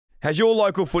Has your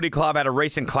local footy club had a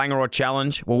recent clanger or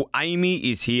challenge? Well,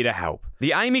 Amy is here to help.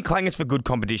 The Amy Clangers for Good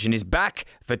competition is back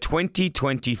for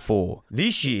 2024.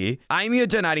 This year, Amy are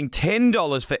donating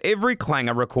 $10 for every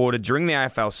clanger recorded during the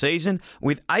AFL season,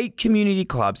 with 8 community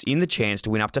clubs in the chance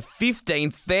to win up to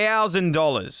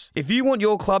 $15,000. If you want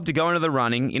your club to go into the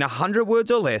running in 100 words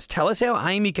or less, tell us how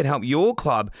Amy can help your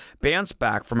club bounce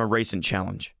back from a recent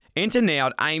challenge. Enter now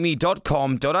at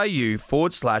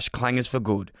amy.com.au/clangers for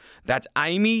good. That's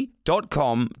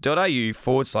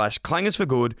amy.com.au/clangers for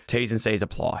good. T's and C's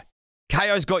apply.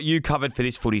 KO's got you covered for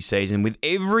this footy season with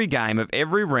every game of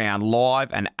every round live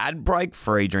and ad break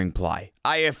free during play.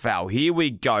 AFL, here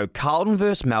we go. Carlton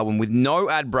versus Melbourne with no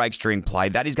ad breaks during play.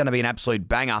 That is going to be an absolute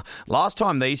banger. Last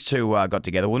time these two got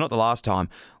together, well, not the last time.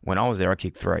 When I was there, I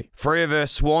kicked 3. Freo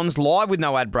versus Swans, live with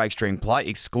no ad breaks during play,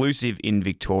 exclusive in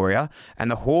Victoria. And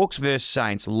the Hawks versus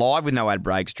Saints, live with no ad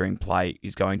breaks during play,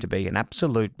 is going to be an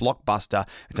absolute blockbuster.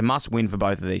 It's a must-win for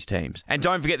both of these teams. And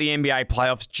don't forget the NBA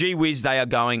playoffs. Gee whiz, they are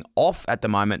going off at the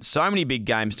moment. So many big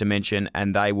games to mention,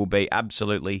 and they will be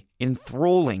absolutely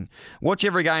enthralling. Watch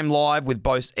every game live with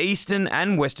both Eastern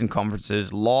and Western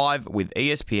conferences live with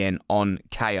ESPN on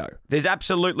KO. There's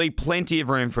absolutely plenty of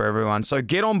room for everyone, so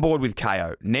get on board with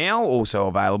KO. Now also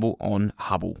available on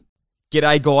Hubble.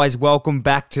 G'day guys, welcome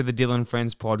back to the Dylan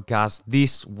Friends podcast.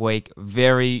 This week,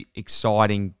 very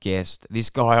exciting guest.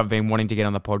 This guy I've been wanting to get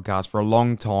on the podcast for a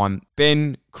long time,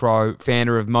 Ben Crowe,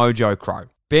 founder of Mojo Crowe.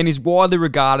 Ben is widely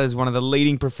regarded as one of the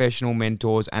leading professional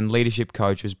mentors and leadership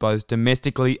coaches, both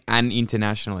domestically and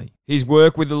internationally. His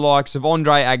work with the likes of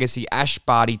Andre Agassi, Ash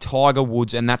Barty, Tiger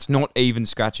Woods, and that's not even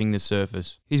scratching the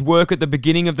surface. His work at the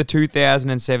beginning of the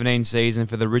 2017 season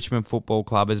for the Richmond Football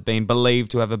Club has been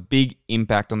believed to have a big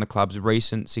impact on the club's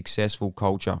recent successful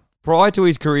culture. Prior to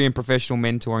his career in professional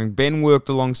mentoring, Ben worked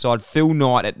alongside Phil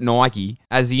Knight at Nike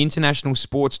as the International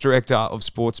Sports Director of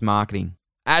Sports Marketing.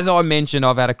 As I mentioned,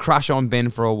 I've had a crush on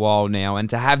Ben for a while now, and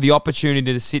to have the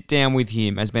opportunity to sit down with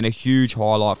him has been a huge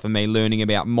highlight for me, learning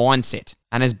about mindset.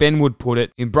 And as Ben would put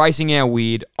it, embracing our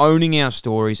weird, owning our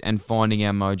stories, and finding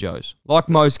our mojos. Like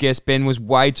most guests, Ben was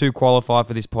way too qualified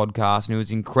for this podcast, and he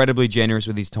was incredibly generous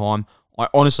with his time. I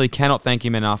honestly cannot thank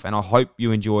him enough, and I hope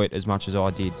you enjoy it as much as I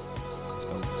did. Let's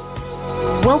go.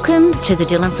 Welcome to the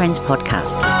Dylan Friends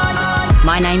podcast.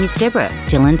 My name is Deborah,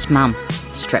 Dylan's mum.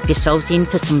 Strap yourselves in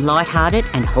for some light-hearted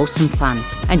and wholesome fun.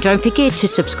 And don't forget to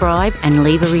subscribe and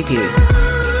leave a review.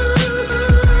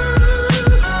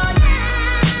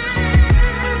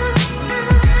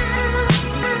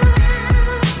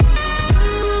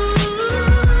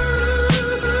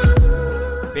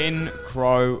 Ben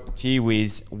Crowe, gee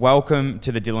whiz, welcome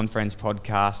to the Dylan Friends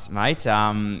podcast, mate.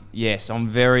 Yes, I'm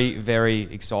very, very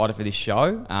excited for this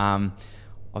show.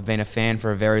 I've been a fan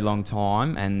for a very long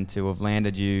time, and to have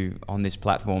landed you on this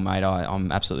platform, mate,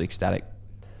 I'm absolutely ecstatic.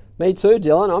 Me too,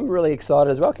 Dylan. I'm really excited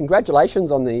as well.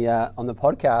 Congratulations on the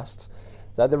podcast.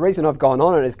 So the reason I've gone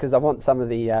on it is because I want some of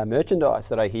the merchandise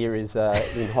that I hear is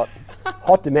in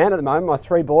hot demand at the moment. My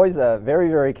 3 boys are very,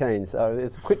 very keen. So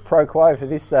there's a quid pro quo for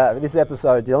this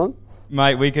episode, Dylan.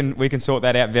 Mate, we can sort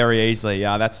that out very easily.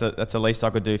 That's the least I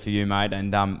could do for you, mate.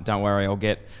 And don't worry, I'll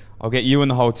get you and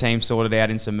the whole team sorted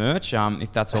out in some merch.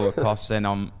 If that's all it costs, then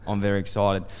I'm very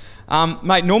excited.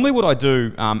 Mate, normally what I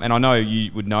do, and I know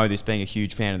you would know this being a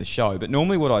huge fan of the show, but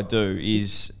normally what I do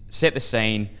is set the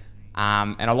scene,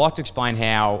 and I like to explain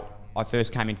how I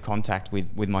first came in contact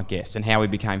with my guests and how we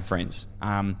became friends.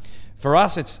 For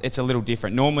us, it's a little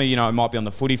different. Normally, it might be on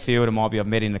the footy field, it might be I've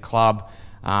met in a club,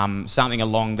 something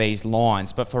along these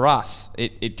lines. But for us,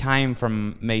 it came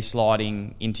from me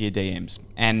sliding into your DMs.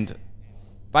 And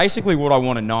basically what I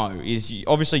want to know is,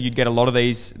 obviously you'd get a lot of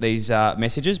these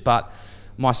messages, but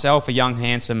myself, a young,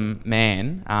 handsome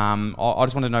man, I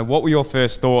just want to know, what were your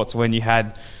first thoughts when you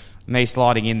had me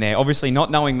sliding in there? Obviously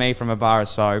not knowing me from a bar of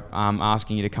soap,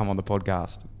 asking you to come on the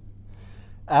podcast.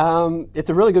 It's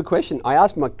a really good question. I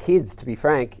asked my kids, to be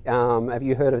frank, have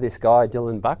you heard of this guy,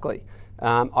 Dylan Buckley?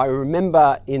 I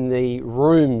remember in the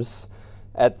rooms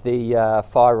at the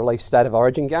Fire Relief State of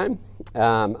Origin game,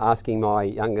 asking my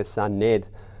youngest son, Ned,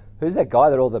 who's that guy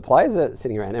that all the players are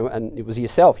sitting around? And it was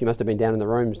yourself. You must have been down in the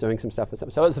rooms doing some stuff or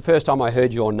something. So it was the first time I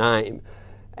heard your name,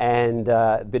 and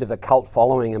a bit of a cult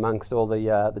following amongst all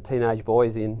the teenage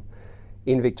boys in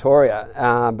Victoria.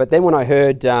 But then when I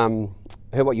heard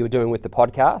what you were doing with the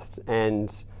podcast,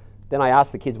 and then I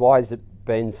asked the kids, why has it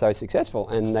been so successful?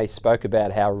 And they spoke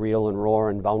about how real and raw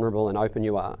and vulnerable and open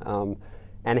you are,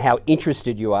 and how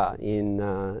interested you are in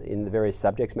the various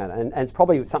subjects matter. And it's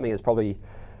probably something that's probably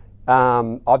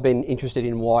I've been interested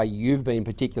in, why you've been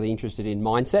particularly interested in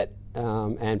mindset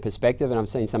and perspective. And I've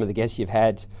seen some of the guests you've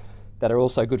had that are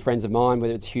also good friends of mine,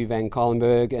 whether it's Hugh Van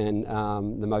Cuylenberg and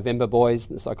the Movember boys,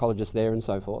 the psychologists there and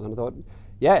so forth. And I thought,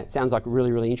 yeah, it sounds like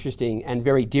really, really interesting and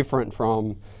very different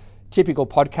from typical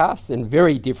podcasts and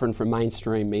very different from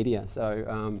mainstream media.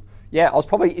 So, I was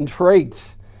probably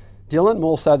intrigued, Dylan,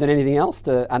 more so than anything else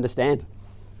to understand.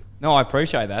 No, I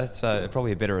appreciate that. It's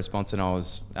probably a better response than I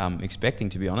was expecting,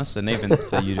 to be honest. And even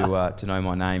for you to know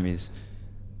my name is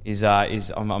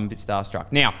I'm a bit starstruck.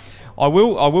 Now, I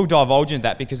will divulge into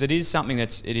that because it is something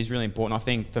it is really important. I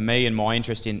think for me and my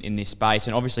interest in this space,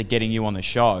 and obviously getting you on the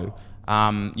show,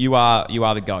 you are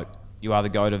the GOAT. You are the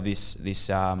GOAT of this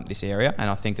area, and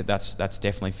I think that's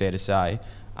definitely fair to say.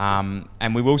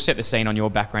 And we will set the scene on your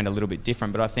background a little bit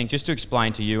different, but I think just to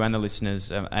explain to you and the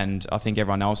listeners, and I think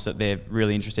everyone else that they're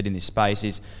really interested in this space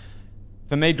is,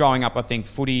 for me growing up, I think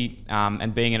footy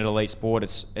and being in an elite sport,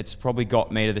 it's probably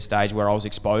got me to the stage where I was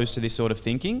exposed to this sort of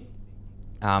thinking.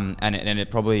 And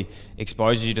it probably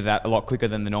exposes you to that a lot quicker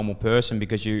than the normal person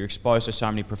because you're exposed to so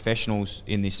many professionals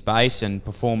in this space and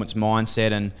performance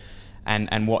mindset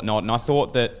and whatnot. And I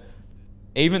thought that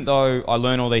even though I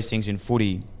learn all these things in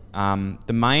footy, I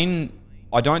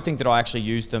don't think that I actually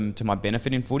used them to my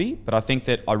benefit in footy, but I think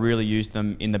that I really used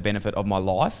them in the benefit of my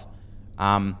life.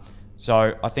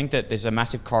 So I think that there's a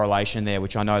massive correlation there,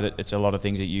 which I know that it's a lot of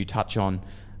things that you touch on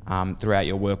throughout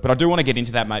your work. But I do want to get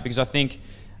into that, mate, because I think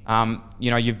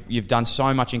you've done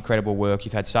so much incredible work.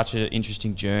 You've had such an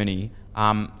interesting journey.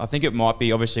 I think it might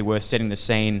be obviously worth setting the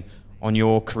scene on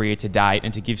your career to date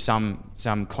and to give some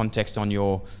context on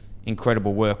your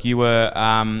incredible work. You were,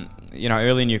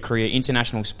 early in your career,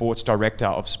 International Sports Director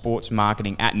of Sports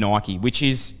Marketing at Nike, which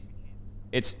is,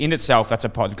 it's in itself, that's a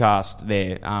podcast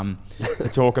there to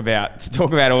talk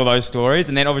about all those stories.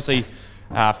 And then obviously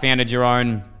founded your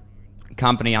own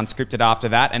company, Unscripted, after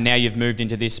that. And now you've moved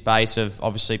into this space of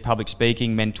obviously public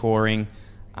speaking, mentoring,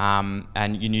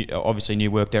 and you obviously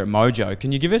new work there at Mojo.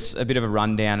 Can you give us a bit of a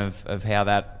rundown of how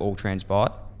that all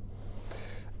transpired?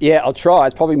 Yeah, I'll try.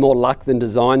 It's probably more luck than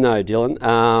design though,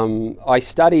 Dylan. I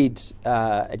studied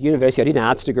at university, I did an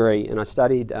arts degree, and I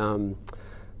studied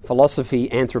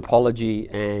philosophy, anthropology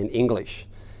and English.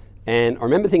 And I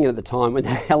remember thinking at the time, when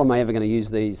the hell am I ever going to use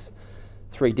these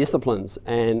three disciplines?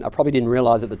 And I probably didn't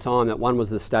realise at the time that one was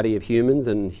the study of humans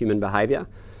and human behaviour,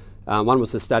 one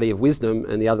was the study of wisdom,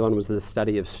 and the other one was the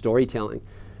study of storytelling.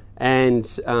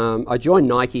 And I joined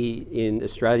Nike in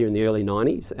Australia in the early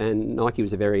 90s, and Nike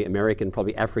was a very American,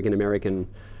 probably African-American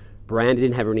brand. It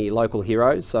didn't have any local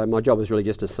heroes, so my job was really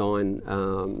just to sign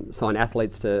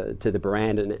athletes to the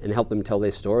brand and help them tell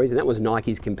their stories. And that was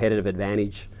Nike's competitive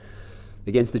advantage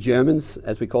against the Germans,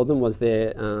 as we called them, was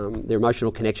their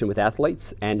emotional connection with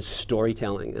athletes and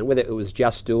storytelling. And whether it was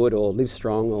Just Do It or Live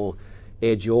Strong or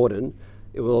Air Jordan,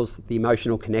 it was the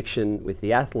emotional connection with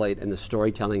the athlete and the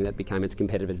storytelling that became its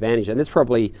competitive advantage. And that's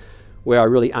probably where I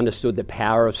really understood the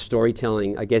power of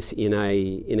storytelling, I guess, in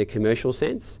a commercial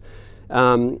sense.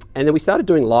 And then we started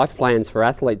doing life plans for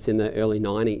athletes in the early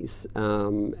 90s,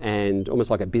 and almost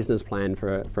like a business plan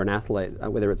for an athlete,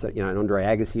 whether it's an Andre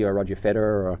Agassi or a Roger Federer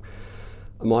or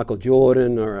a Michael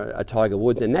Jordan or a Tiger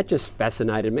Woods. And that just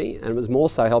fascinated me, and it was more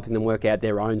so helping them work out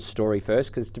their own story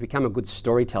first, because to become a good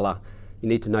storyteller, you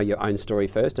need to know your own story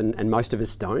first, and most of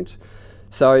us don't.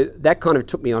 So that kind of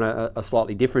took me on a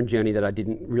slightly different journey that I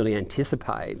didn't really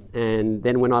anticipate. And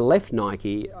then when I left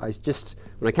Nike,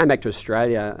 when I came back to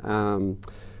Australia,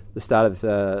 the start of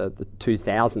the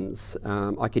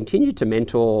 2000s, I continued to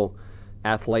mentor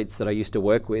athletes that I used to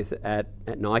work with at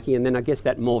Nike. And then I guess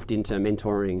that morphed into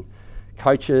mentoring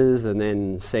coaches and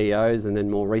then CEOs and then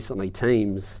more recently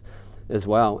teams as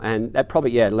well. And that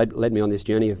probably led me on this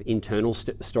journey of internal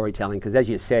storytelling, because as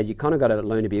you said, you kind of got to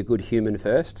learn to be a good human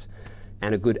first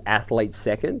and a good athlete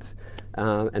second,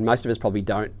 and most of us probably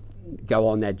don't go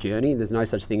on that journey. There's no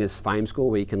such thing as fame school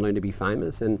where you can learn to be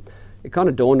famous. And it kind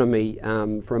of dawned on me,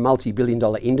 for a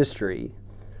multi-billion-dollar industry,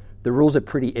 the rules are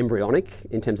pretty embryonic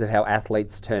in terms of how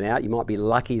athletes turn out. You might be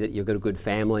lucky that you've got a good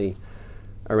family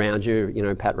around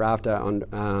you, Pat Rafter,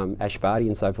 on Ash Barty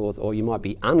and so forth, or you might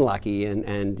be unlucky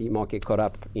and you might get caught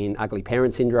up in ugly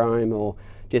parent syndrome, or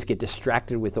just get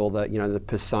distracted with all the the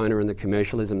persona and the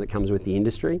commercialism that comes with the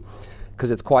industry, because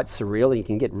it's quite surreal and you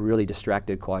can get really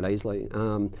distracted quite easily.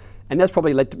 And that's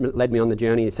probably led me on the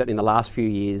journey. Certainly in the last few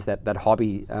years, that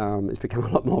hobby has become a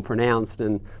lot more pronounced,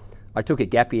 and I took a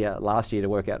gap year last year to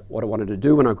work out what I wanted to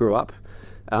do when I grew up.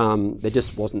 There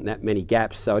just wasn't that many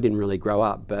gaps, so I didn't really grow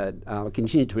up, but I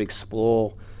continued to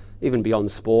explore even beyond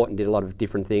sport and did a lot of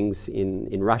different things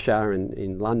in Russia and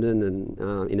in London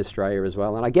and in Australia as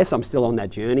well. And I guess I'm still on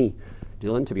that journey,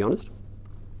 Dylan, to be honest.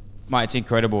 Mate, it's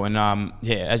incredible. And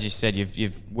as you said,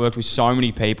 you've worked with so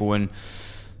many people, and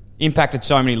impacted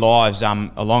so many lives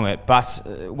along it. But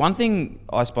one thing,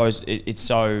 I suppose, it's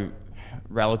so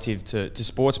relative to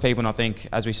sports people, and I think,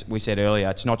 as we said earlier,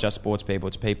 it's not just sports people;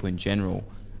 it's people in general.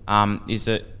 Is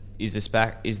the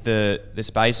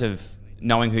space of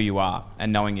knowing who you are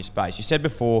and knowing your space. You said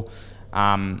before,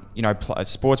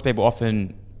 sports people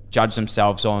often judge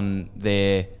themselves on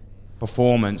their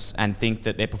performance and think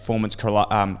that their performance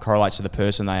correlates to the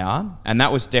person they are, and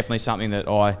that was definitely something that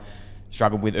I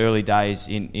struggled with early days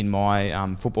in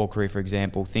my football career, for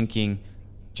example, thinking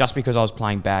just because I was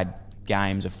playing bad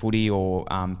games of footy or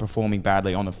performing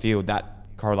badly on the field, that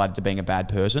correlated to being a bad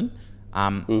person.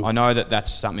 I know that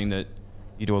that's something that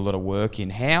you do a lot of work in.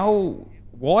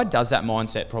 Why does that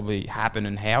mindset probably happen,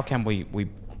 and how can we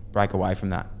break away from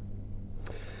that?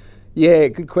 Yeah,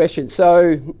 good question.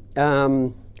 So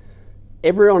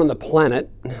everyone on the planet,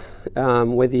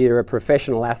 whether you're a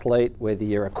professional athlete, whether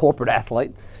you're a corporate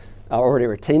athlete, or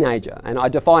you're a teenager, and I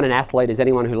define an athlete as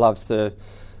anyone who loves to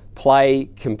play,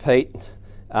 compete,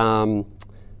 and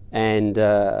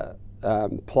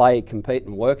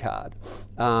work hard,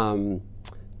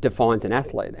 defines an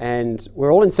athlete. And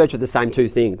we're all in search of the same two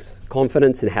things,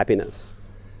 confidence and happiness.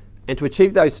 And to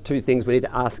achieve those two things, we need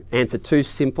to answer two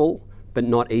simple but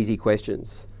not easy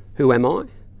questions. Who am I?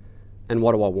 And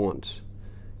what do I want?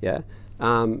 Yeah.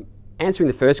 Answering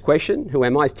the first question, who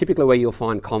am I, is typically where you'll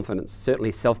find confidence,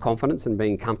 certainly self-confidence and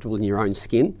being comfortable in your own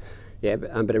skin. Yeah,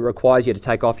 but it requires you to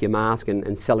take off your mask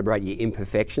and celebrate your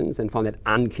imperfections and find that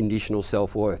unconditional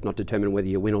self-worth, not determine whether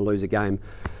you win or lose a game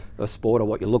or sport or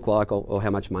what you look like or how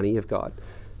much money you've got.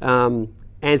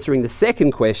 Answering the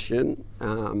second question,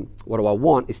 what do I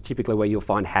want, is typically where you'll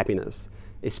find happiness,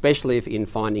 especially if in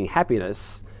finding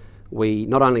happiness, we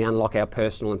not only unlock our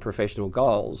personal and professional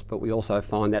goals, but we also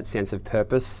find that sense of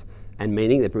purpose and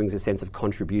meaning that brings a sense of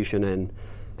contribution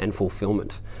and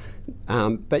fulfillment.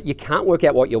 But you can't work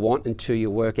out what you want until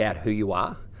you work out who you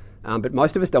are. But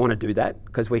most of us don't want to do that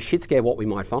because we're shit scared what we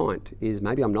might find is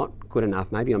maybe I'm not good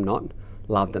enough, maybe I'm not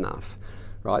loved enough,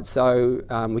 right? So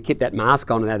we keep that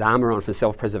mask on and that armour on for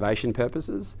self-preservation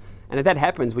purposes. And if that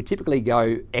happens, we typically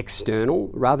go external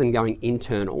rather than going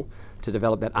internal to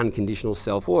develop that unconditional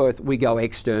self-worth. We go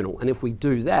external. And if we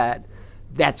do that,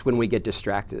 that's when we get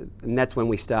distracted. And that's when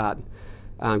we start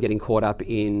getting caught up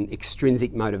in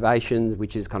extrinsic motivations,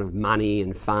 which is kind of money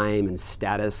and fame and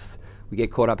status. We get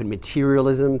caught up in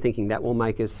materialism, thinking that will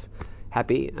make us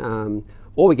happy.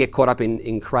 Or we get caught up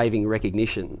in craving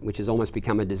recognition, which has almost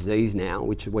become a disease now,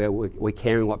 which is where we're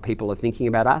caring what people are thinking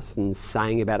about us and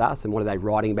saying about us and what are they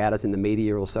writing about us in the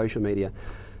media or social media,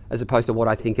 as opposed to what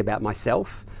I think about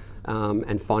myself.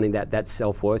 And finding that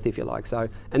self-worth, if you like. So,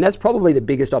 and that's probably the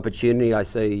biggest opportunity I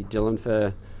see, Dylan,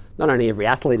 for not only every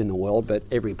athlete in the world, but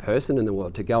every person in the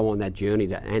world to go on that journey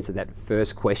to answer that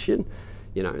first question.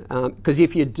 Because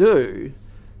if you do,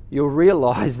 you'll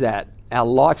realise that our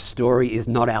life story is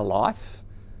not our life.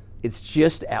 It's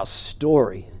just our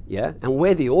story, yeah? And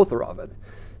we're the author of it.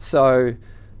 So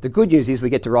the good news is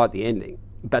we get to write the ending.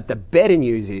 But the better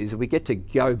news is we get to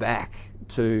go back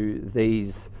to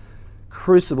these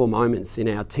crucible moments in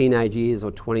our teenage years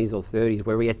or 20s or 30s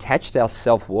where we attached our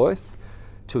self-worth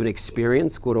to an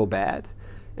experience, good or bad,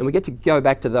 and we get to go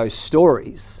back to those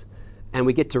stories and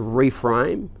we get to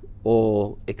reframe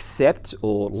or accept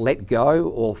or let go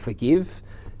or forgive,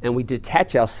 and we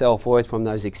detach our self-worth from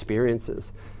those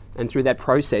experiences. And through that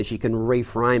process you can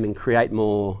reframe and create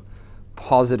more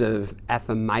positive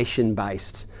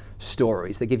affirmation-based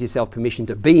stories that give yourself permission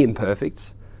to be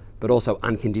imperfect but also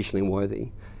unconditionally worthy.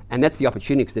 And that's the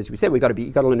opportunity, because as we said, you've got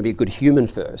to learn to be a good human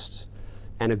first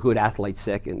and a good athlete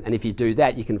second. And if you do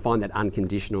that, you can find that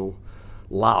unconditional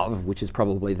love, which is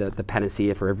probably the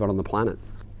panacea for everyone on the planet.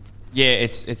 Yeah,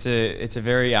 it's a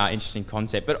very interesting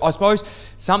concept. But I suppose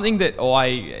something that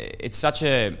it's such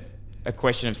a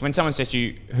question of when someone says to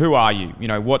you, who are you?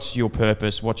 What's your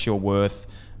purpose? What's your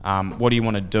worth? What do you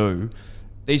want to do?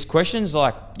 These questions,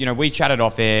 we chatted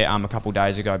off air a couple of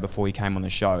days ago before you came on the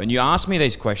show, and you asked me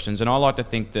these questions, and I like to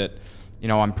think that,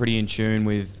 I'm pretty in tune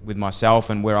with myself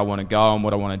and where I want to go and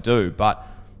what I want to do. But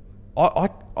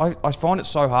I find it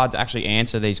so hard to actually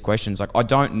answer these questions. I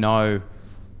don't know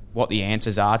what the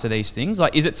answers are to these things.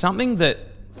 Is it something that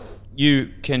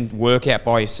you can work out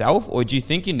by yourself, or do you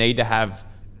think you need to have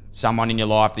someone in your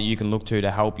life that you can look to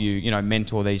help you,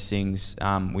 mentor these things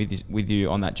with you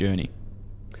on that journey?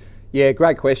 Yeah,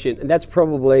 great question. And that's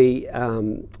probably,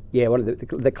 one of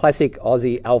the classic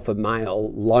Aussie alpha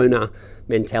male loner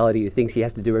mentality who thinks he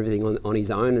has to do everything on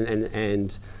his own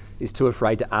and is too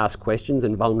afraid to ask questions,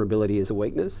 and vulnerability is a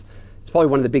weakness. It's probably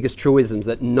one of the biggest truisms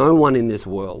that no one in this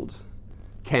world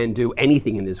can do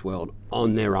anything in this world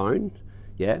on their own.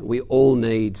 Yeah, we all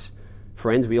need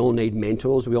friends, we all need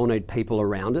mentors, we all need people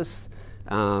around us,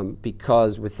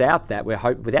 because without that,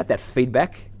 without that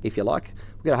feedback, if you like,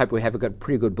 we've got to hope we have a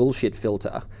pretty good bullshit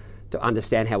filter to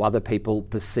understand how other people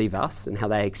perceive us and how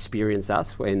they experience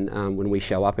us when we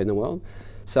show up in the world.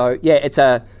 So yeah,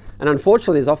 and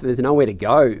unfortunately there's nowhere to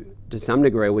go to some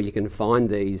degree where you can find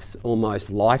these almost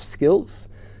life skills.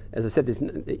 As I said, there's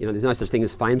no such thing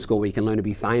as fame school where you can learn to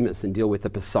be famous and deal with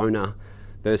the persona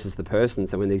versus the person.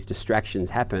 So when these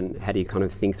distractions happen, how do you kind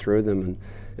of think through them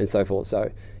and so forth? So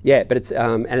yeah, but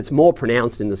it's more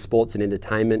pronounced in the sports and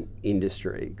entertainment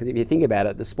industry, because if you think about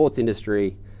it, the sports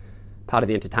industry, part of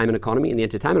the entertainment economy, and the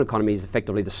entertainment economy is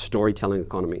effectively the storytelling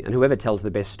economy, and whoever tells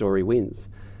the best story wins.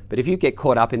 But if you get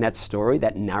caught up in that story,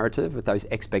 that narrative with those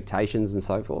expectations and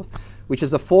so forth, which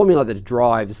is a formula that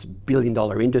drives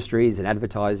billion-dollar industries and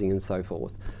advertising and so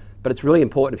forth. But it's really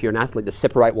important if you're an athlete to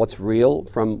separate what's real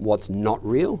from what's not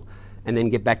real, and then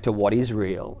get back to what is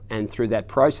real. And through that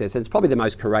process, and it's probably the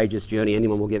most courageous journey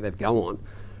anyone will ever go on,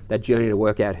 that journey to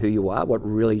work out who you are, what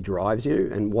really drives you,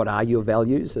 and what are your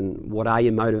values, and what are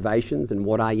your motivations, and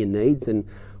what are your needs, and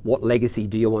what legacy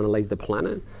do you want to leave the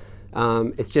planet.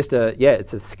 It's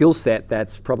a skill set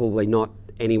that's probably not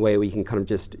anywhere where you can kind of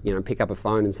just pick up a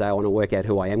phone and say, I want to work out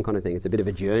who I am kind of thing. It's a bit of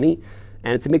a journey,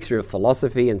 and it's a mixture of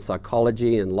philosophy and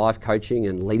psychology and life coaching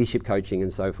and leadership coaching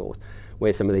and so forth,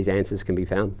 where some of these answers can be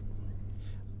found.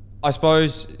 I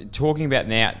suppose talking about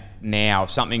now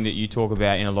something that you talk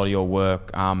about in a lot of your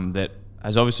work that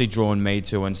has obviously drawn me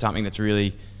to, and something that's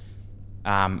really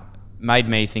made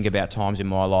me think about times in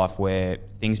my life where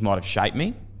things might have shaped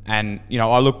me. And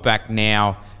I look back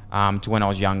now to when I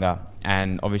was younger,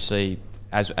 and obviously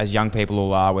as young people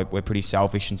all are, we're pretty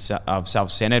selfish and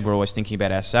self-centered. We're always thinking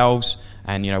about ourselves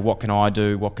and what can I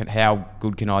do? How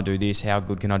good can I do this? How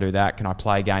good can I do that? Can I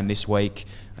play a game this week?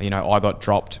 I got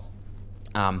dropped.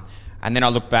 And then I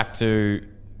look back to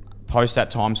post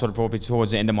that time, sort of probably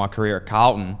towards the end of my career at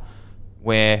Carlton,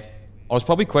 where I was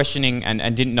probably questioning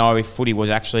and didn't know if footy was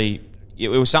actually, it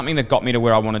was something that got me to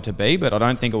where I wanted to be, but I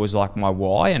don't think it was like my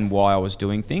why and why I was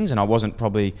doing things, and I wasn't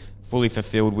probably fully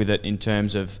fulfilled with it in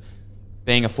terms of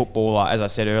being a footballer. As I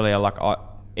said earlier,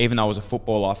 even though I was a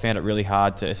footballer, I found it really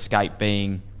hard to escape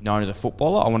being known as a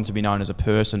footballer. I wanted to be known as a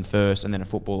person first and then a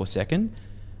footballer second.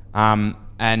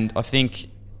 And I think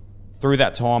through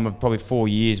that time of probably 4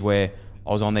 years where I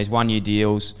was on these 1 year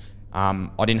deals, I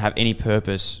didn't have any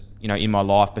purpose, in my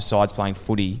life besides playing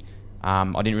footy.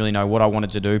 I didn't really know what I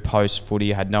wanted to do post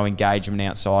footy. I had no engagement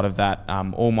outside of that.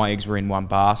 All my eggs were in one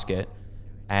basket.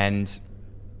 And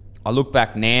I look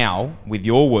back now with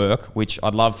your work, which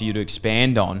I'd love for you to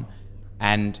expand on,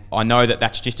 and I know that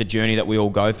that's just a journey that we all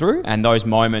go through, and those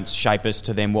moments shape us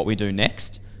to then what we do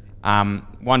next.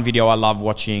 One video I love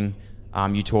watching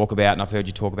you talk about, and I've heard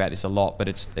you talk about this a lot, but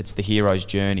it's the hero's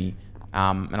journey.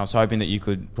 And I was hoping that you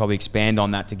could probably expand on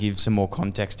that to give some more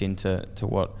context into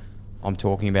what I'm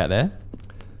talking about there.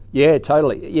 Yeah,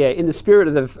 totally. Yeah, in the spirit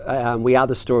of we are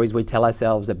the stories we tell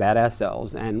ourselves about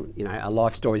ourselves, and our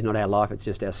life story is not our life, it's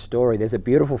just our story. There's a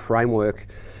beautiful framework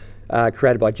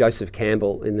created by Joseph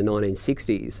Campbell in the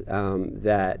 1960s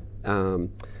that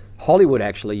Hollywood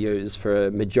actually used for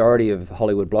a majority of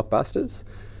Hollywood blockbusters.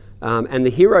 And the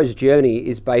hero's journey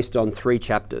is based on 3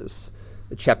 chapters.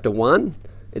 Chapter 1,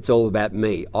 it's all about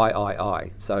me,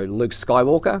 I. So Luke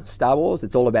Skywalker, Star Wars,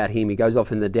 it's all about him. He goes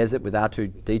off in the desert with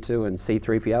R2-D2 and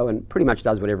C-3PO and pretty much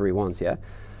does whatever he wants, yeah?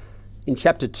 In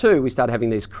chapter 2, we start having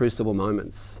these crucible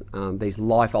moments, these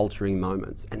life-altering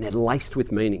moments, and they're laced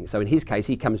with meaning. So in his case,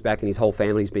 he comes back and his whole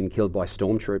family's been killed by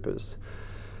stormtroopers.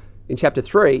 In chapter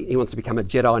 3, he wants to become a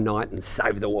Jedi Knight and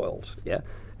save the world, yeah?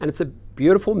 And it's a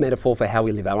beautiful metaphor for how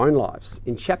we live our own lives.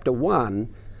 In chapter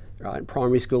 1, right,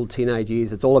 primary school, teenage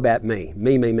years, it's all about me,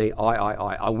 I.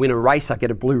 I win a race, I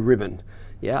get a blue ribbon.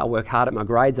 Yeah, I work hard at my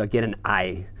grades, I get an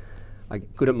A. I'm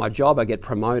good at my job, I get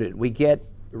promoted. We get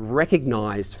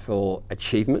recognised for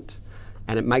achievement,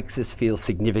 and it makes us feel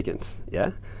significant,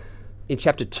 yeah? In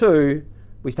chapter 2,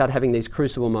 we start having these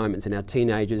crucible moments in our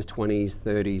teenagers, 20s,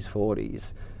 30s,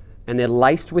 40s, and they're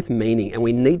laced with meaning, and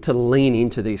we need to lean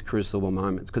into these crucible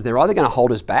moments because they're either going to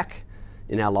hold us back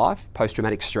in our life,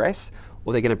 post-traumatic stress,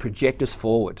 or they're going to project us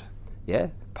forward, yeah,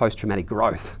 post-traumatic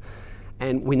growth.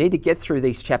 And we need to get through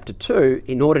these chapter 2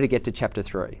 in order to get to chapter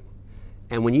 3.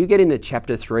 And when you get into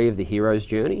chapter 3 of the hero's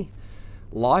journey,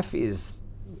 life is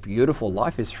beautiful,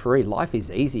 life is free, life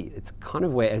is easy. It's kind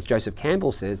of where, as Joseph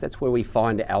Campbell says, that's where we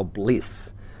find our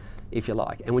bliss, if you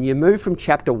like. And when you move from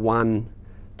chapter 1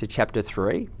 to chapter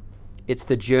 3, it's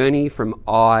the journey from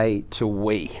I to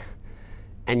we.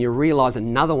 And you realise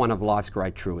another one of life's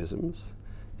great truisms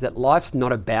is that life's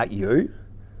not about you,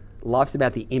 Life's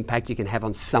about the impact you can have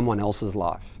on someone else's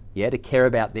life. Yeah, to care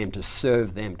about them, to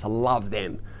serve them, to love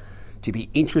them, to be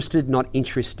interested, not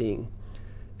interesting.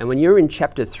 And when you're in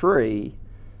chapter 3,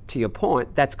 to your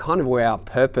point, that's kind of where our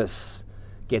purpose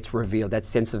gets revealed, that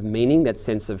sense of meaning, that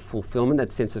sense of fulfillment,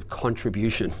 that sense of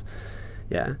contribution.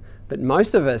 Yeah. But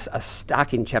most of us are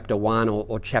stuck in chapter 1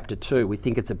 or chapter 2. We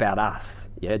think it's about us.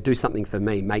 Yeah, do something for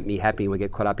me, make me happy. We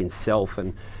get caught up in self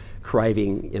and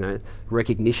craving,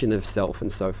 recognition of self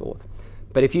and so forth.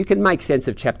 But if you can make sense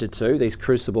of chapter 2, these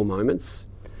crucible moments,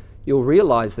 you'll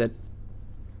realize that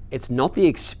it's not the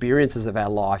experiences of our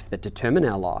life that determine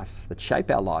our life, that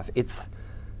shape our life. It's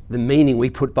the meaning we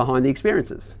put behind the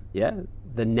experiences. Yeah,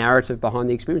 the narrative behind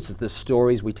the experiences, the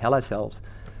stories we tell ourselves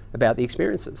about the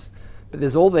experiences. But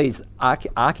there's all these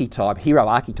hero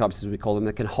archetypes as we call them,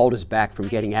 that can hold us back from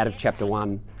getting out of chapter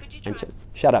 1 and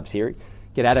shut up, Siri.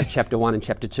 Get out of chapter 1 and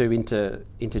chapter 2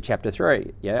 into chapter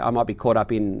 3. Yeah, I might be caught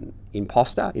up in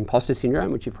imposter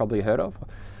syndrome, which you've probably heard of.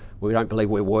 We don't believe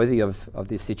we're worthy of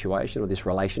this situation or this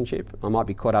relationship. I might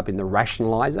be caught up in the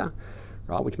rationalizer,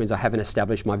 right, which means I haven't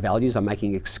established my values. I'm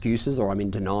making excuses, or I'm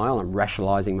in denial. I'm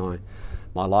rationalizing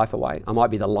my life away. I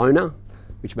might be the loner,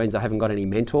 which means I haven't got any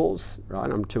mentors,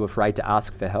 right? I'm too afraid to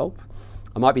ask for help.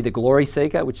 I might be the glory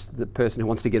seeker, which is the person who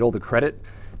wants to get all the credit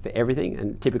for everything,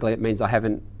 and typically it means I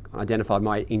haven't identified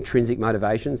my intrinsic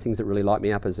motivations, things that really light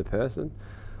me up as a person.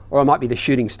 Or I might be the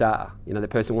shooting star, the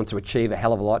person who wants to achieve a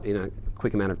hell of a lot in a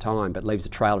quick amount of time, but leaves a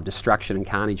trail of destruction and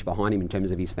carnage behind him in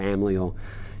terms of his family or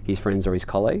his friends or his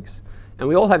colleagues. And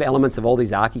we all have elements of all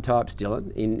these archetypes,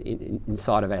 Dylan,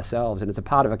 inside of ourselves, and it's a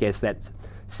part of, I guess, that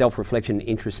self-reflection,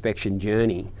 introspection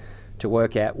journey to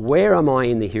work out, where am I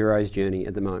in the hero's journey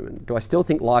at the moment? Do I still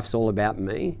think life's all about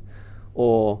me?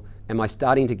 Or am I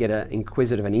starting to get an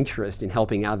inquisitive an interest in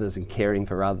helping others and caring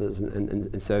for others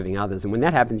and serving others? And when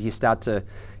that happens, you start to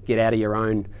get out of your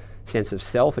own sense of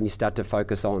self and you start to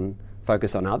focus on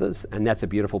others, and that's a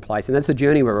beautiful place. And that's the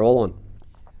journey we're all on.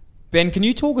 Ben, can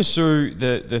you talk us through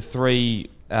the three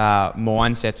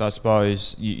mindsets, I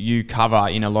suppose, you cover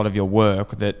in a lot of your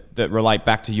work that relate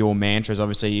back to your mantras?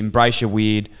 Obviously, embrace your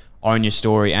weird, own your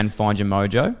story, and find your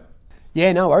mojo.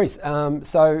 Yeah, no worries.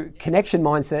 So connection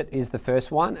mindset is the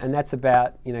first one, and that's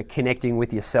about connecting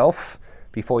with yourself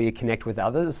before you connect with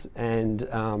others, and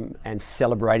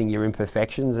celebrating your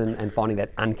imperfections and finding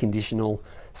that unconditional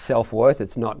self-worth.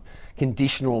 It's not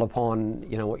conditional upon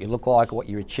what you look like or what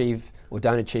you achieve or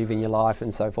don't achieve in your life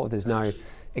and so forth. There's no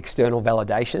external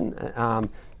validation.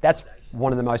 That's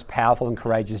one of the most powerful and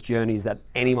courageous journeys that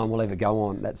anyone will ever go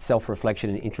on, that self-reflection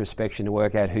and introspection to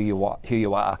work out who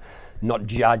you are, not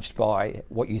judged by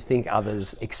what you think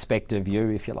others expect of you,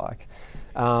 if you like.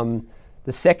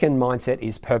 The second mindset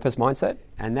is purpose mindset,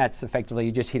 and that's effectively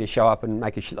you're just here to show up and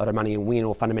make a shitload of money and win,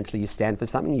 or fundamentally you stand for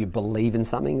something, you believe in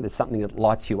something, there's something that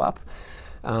lights you up,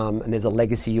 and there's a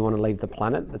legacy you want to leave the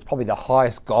planet. That's probably the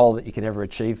highest goal that you can ever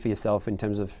achieve for yourself in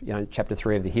terms of chapter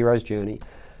 3 of the hero's journey.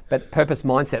 But purpose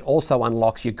mindset also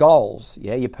unlocks your goals,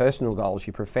 your personal goals,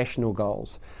 your professional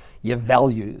goals, your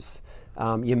values,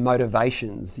 your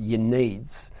motivations, your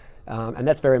needs. And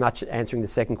that's very much answering the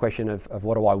second question of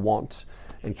what do I want?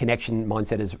 And connection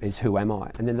mindset is who am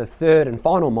I? And then the third and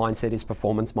final mindset is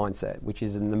performance mindset, which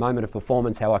is in the moment of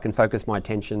performance, how I can focus my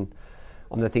attention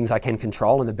on the things I can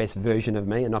control and the best version of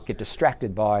me, and not get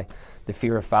distracted by the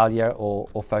fear of failure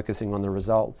or focusing on the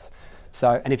results.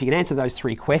 So, and if you can answer those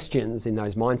three questions in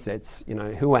those mindsets,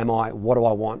 who am I, what do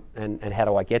I want, and how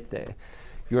do I get there?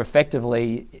 You're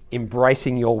effectively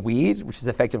embracing your weird, which is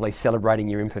effectively celebrating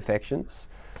your imperfections,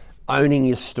 owning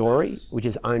your story, which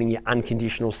is owning your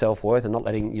unconditional self-worth and not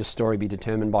letting your story be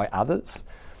determined by others,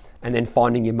 and then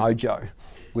finding your mojo,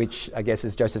 which I guess,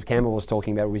 as Joseph Campbell was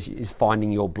talking about, is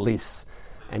finding your bliss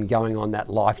and going on that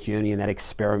life journey and that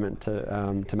experiment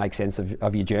to make sense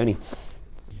of your journey.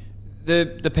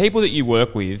 The people that you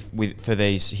work with for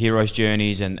these heroes'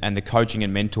 journeys and the coaching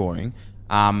and mentoring,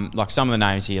 like some of the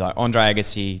names here, like Andre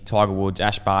Agassi, Tiger Woods,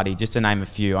 Ash Barty, just to name a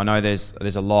few. I know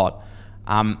there's a lot.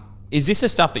 Is this the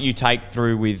stuff that you take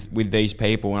through with these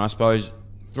people? And I suppose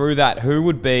through that, who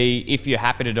would be, if you're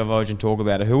happy to divulge and talk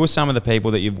about it, who are some of the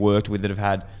people that you've worked with that have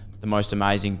had the most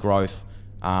amazing growth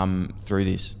through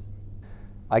this?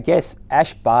 I guess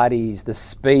Ash Barty's, the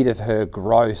speed of her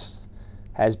growth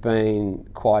has been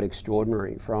quite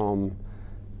extraordinary from,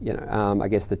 I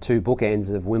guess the two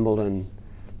bookends of Wimbledon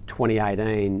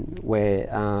 2018, where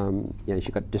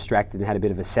she got distracted and had a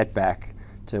bit of a setback,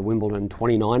 to Wimbledon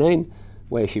 2019,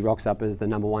 where she rocks up as the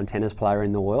number one tennis player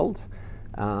in the world.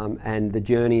 And the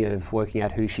journey of working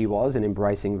out who she was and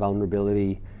embracing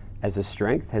vulnerability as a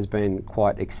strength has been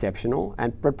quite exceptional,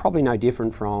 but probably no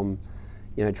different from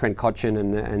Trent Cotchin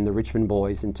and the Richmond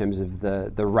boys in terms of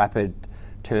the rapid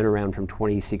turnaround from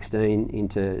 2016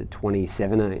 into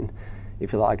 2017,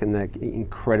 if you like, and the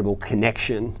incredible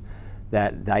connection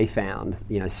that they found,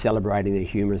 celebrating their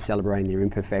humour, celebrating their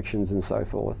imperfections and so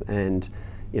forth, and,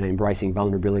 embracing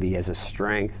vulnerability as a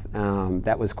strength.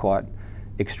 That was quite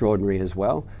extraordinary as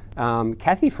well.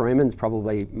 Kathy Freeman's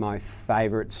probably my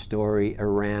favourite story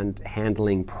around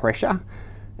handling pressure.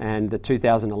 And the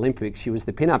 2000 Olympics, she was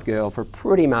the pin-up girl for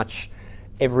pretty much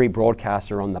every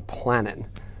broadcaster on the planet,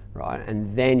 right?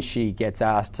 And then she gets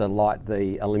asked to light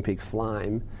the Olympic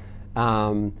flame.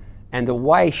 And the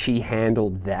way she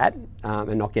handled that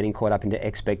and not getting caught up into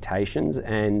expectations.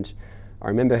 And I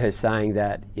remember her saying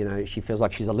that, she feels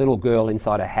like she's a little girl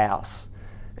inside a house,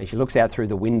 and she looks out through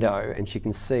the window and she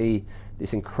can see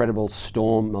this incredible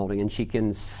storm moulding, and she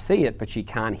can see it, but she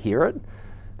can't hear it.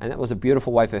 And that was a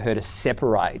beautiful way for her to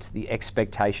separate the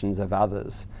expectations of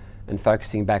others and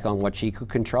focusing back on what she could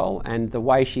control. And the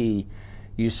way she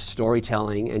used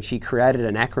storytelling, and she created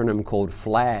an acronym called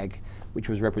FLAG, which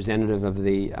was representative of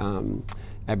the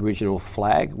Aboriginal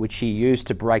flag, which she used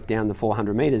to break down the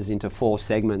 400 metres into 4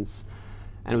 segments.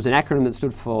 And it was an acronym that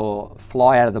stood for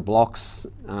fly out of the blocks,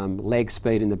 leg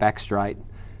speed in the back straight.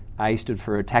 A stood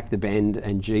for attack the bend,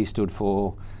 and G stood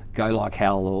for go like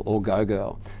hell or go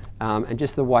girl. And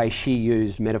just the way she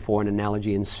used metaphor and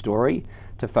analogy and story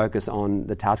to focus on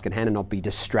the task at hand and not be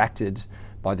distracted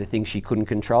by the things she couldn't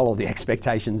control or the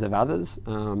expectations of others.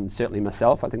 Certainly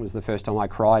myself, I think it was the first time I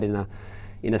cried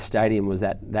in a stadium was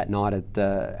that night at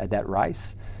that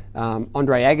race.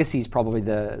 Andre Agassi's probably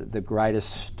the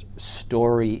greatest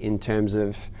story in terms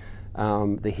of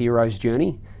the hero's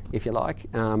journey, if you like,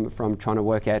 from trying to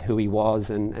work out who he was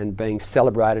and being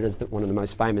celebrated as one of the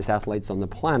most famous athletes on the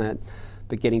planet,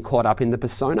 but getting caught up in the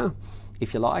persona,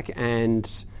 if you like. And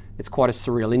it's quite a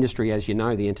surreal industry, as you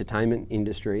know, the entertainment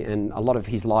industry, and a lot of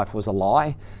his life was a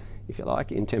lie, if you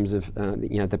like, in terms of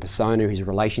the persona, his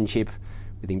relationship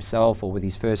with himself or with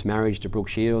his first marriage to Brooke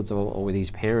Shields or with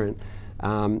his parent.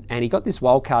 And he got this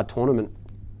wildcard tournament.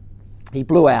 He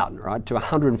blew out, right, to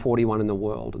 141 in the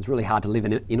world. It's really hard to live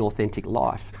an inauthentic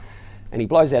life. And he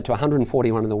blows out to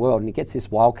 141 in the world, and he gets this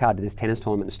wild card to this tennis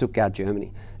tournament in Stuttgart,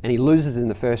 Germany. And he loses in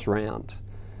the first round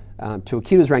to a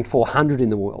kid who's ranked 400 in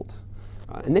the world.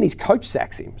 Right? And then his coach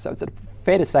sacks him. So it's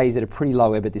fair to say he's at a pretty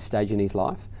low ebb at this stage in his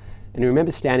life. And he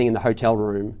remembers standing in the hotel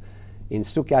room in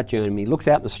Stuttgart, Germany. He looks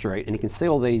out in the street and he can see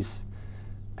all these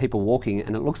people walking,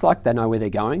 and it looks like they know where they're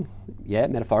going. Yeah,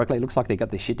 metaphorically, it looks like they got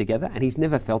their shit together, and he's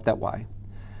never felt that way.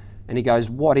 And he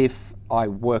goes, what if I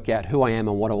work out who I am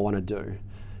and what I want to do?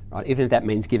 Right? Even if that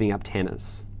means giving up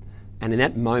tennis. And in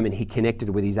that moment, he connected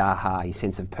with his aha, his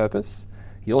sense of purpose.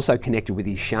 He also connected with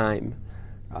his shame.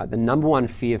 The number one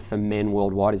fear for men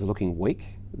worldwide is looking weak.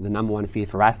 The number one fear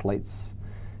for athletes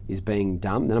is being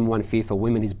dumb. The number one fear for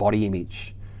women is body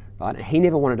image. Right? And he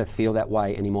never wanted to feel that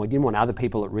way anymore. He didn't want other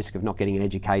people at risk of not getting an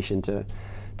education to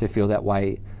feel that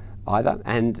way either.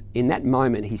 And in that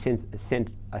moment, he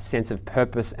sent a sense of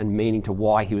purpose and meaning to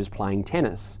why he was playing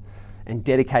tennis, and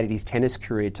dedicated his tennis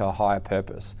career to a higher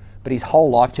purpose. But his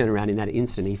whole life turned around in that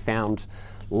instant. He found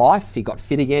life, he got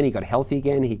fit again, he got healthy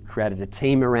again, he created a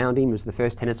team around him. He was the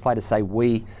first tennis player to say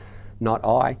we, not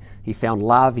I. He found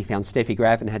love, he found Steffi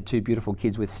Graf and had 2 beautiful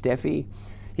kids with Steffi.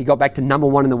 He got back to number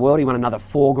 1 in the world. He won another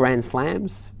 4 Grand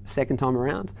Slams, second time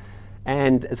around.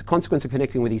 And as a consequence of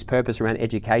connecting with his purpose around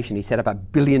education, he set up a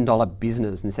 $1 billion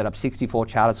business and set up 64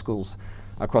 charter schools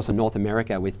across North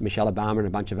America with Michelle Obama and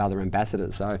a bunch of other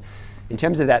ambassadors. So in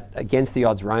terms of that against the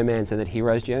odds romance and that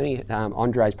hero's journey,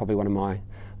 Andre is probably one of my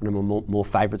more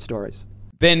favourite stories.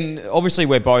 Ben, obviously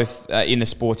we're both in the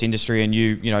sports industry, and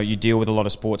you deal with a lot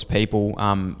of sports people,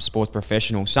 sports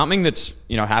professionals. Something that's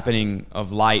happening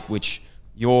of late, which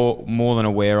you're more than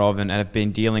aware of and have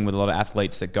been dealing with a lot of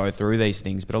athletes that go through these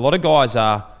things. But a lot of guys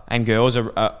and girls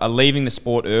are leaving the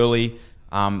sport early.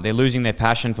 They're losing their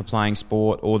passion for playing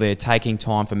sport, or they're taking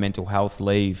time for mental health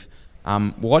leave.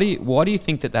 Why do you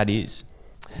think that is?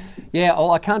 Yeah,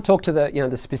 well, I can't talk to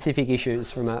the specific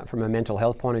issues from a mental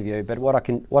health point of view. But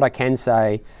what I can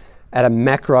say at a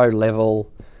macro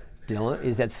level, Dylan,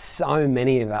 is that so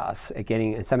many of us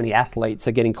and so many athletes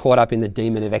are getting caught up in the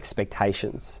demon of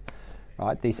expectations.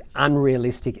 Right? These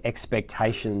unrealistic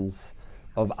expectations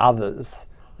of others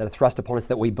that are thrust upon us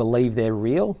that we believe they're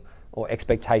real, or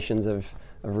expectations of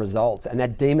results. And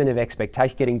that demon of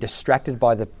expectation, getting distracted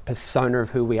by the persona of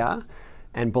who we are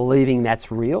and believing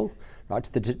that's real, right,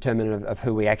 to the determinant of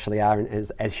who we actually are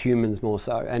as humans more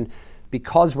so. And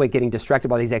because we're getting distracted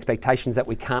by these expectations that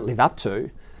we can't live up to,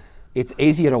 it's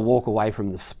easier to walk away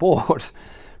from the sport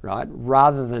right?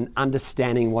 Rather than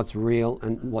understanding what's real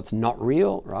and what's not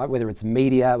real, right? Whether it's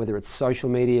media, whether it's social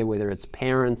media, whether it's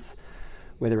parents,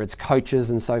 whether it's coaches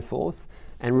and so forth,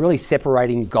 and really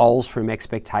separating goals from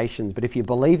expectations. But if you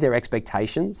believe they're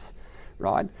expectations,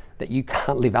 right, that you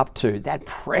can't live up to, that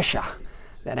pressure,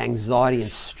 that anxiety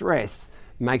and stress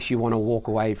makes you want to walk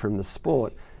away from the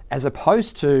sport, as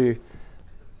opposed to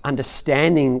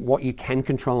understanding what you can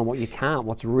control and what you can't,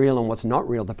 what's real and what's not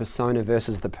real, the persona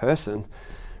versus the person,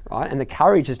 right? And the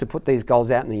courage is to put these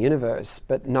goals out in the universe,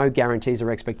 but no guarantees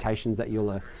or expectations that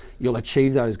you'll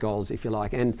achieve those goals, if you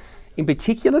like. And in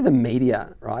particular, the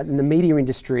media, right? And the media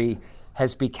industry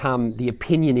has become the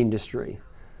opinion industry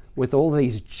with all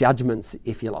these judgments,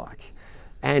 if you like.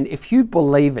 And if you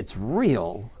believe it's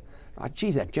real,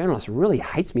 geez, that journalist really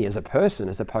hates me as a person,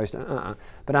 as opposed to,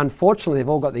 But unfortunately, they've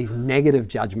all got these negative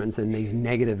judgments and these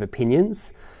negative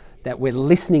opinions that we're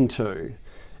listening to,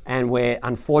 and we're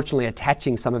unfortunately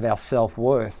attaching some of our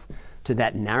self-worth to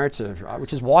that narrative, right?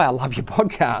 Which is why I love your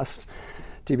podcast,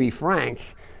 to be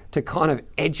frank, to kind of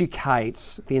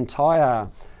educate the entire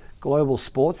global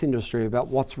sports industry about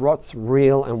what's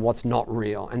real and what's not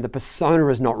real. And the persona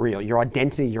is not real. Your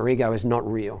identity, your ego is not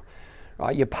real.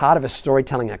 Right? You're part of a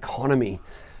storytelling economy,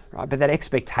 right? But that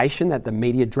expectation that the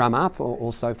media drum up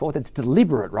or so forth, it's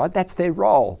deliberate, right? That's their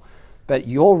role. But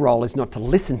your role is not to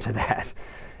listen to that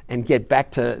and get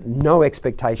back to no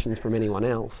expectations from anyone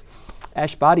else.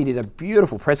 Ash Barty did a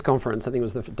beautiful press conference. I think it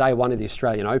was the day one of the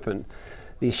Australian Open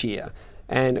this year.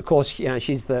 And of course,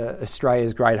 she's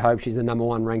Australia's great hope. She's the number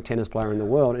one ranked tennis player in the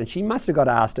world. And she must have got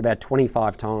asked about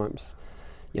 25 times,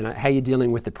 how you're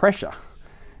dealing with the pressure.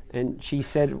 And she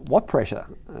said, what pressure?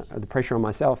 The pressure on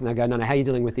myself. And they go, no, how are you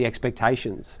dealing with the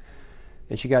expectations?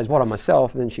 And she goes, what, on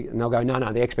myself? And they'll go,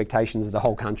 no, the expectations of the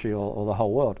whole country or the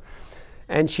whole world.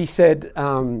 And she said,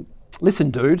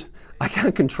 listen, dude, I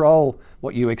can't control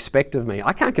what you expect of me.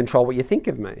 I can't control what you think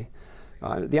of me.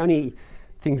 The only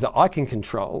things that I can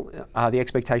control are the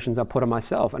expectations I put on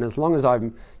myself. And as long as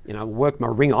I'm, work my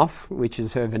ring off, which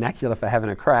is her vernacular for having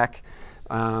a crack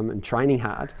and training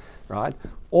hard, right?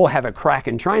 Or have a crack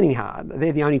and training hard.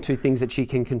 They're the only two things that she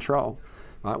can control.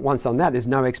 Right? Once on that, there's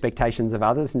no expectations of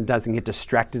others and doesn't get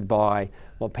distracted by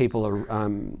what people are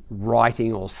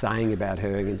writing or saying about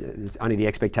her. It's only the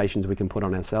expectations we can put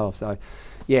on ourselves. So,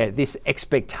 yeah, this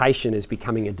expectation is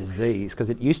becoming a disease because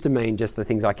it used to mean just the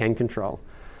things I can control.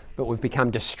 But we've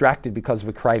become distracted because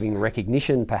we're craving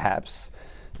recognition, perhaps.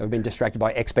 We've been distracted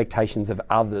by expectations of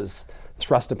others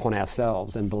thrust upon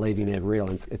ourselves and believing they're real.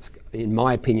 And it's, in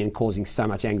my opinion, causing so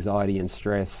much anxiety and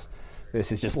stress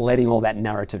versus just letting all that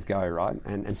narrative go, right?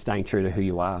 And staying true to who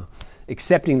you are.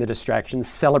 Accepting the distractions,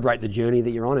 celebrate the journey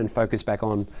that you're on and focus back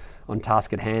on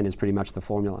task at hand is pretty much the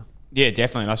formula. Yeah,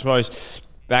 definitely. And I suppose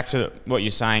back to what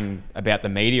you're saying about the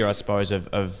media, I suppose,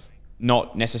 of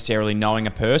not necessarily knowing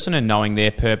a person and knowing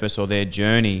their purpose or their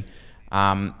journey.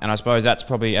 And I suppose that's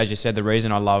probably, as you said, the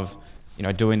reason I love,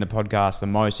 doing the podcast the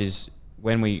most is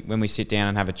when we sit down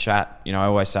and have a chat. I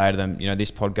always say to them,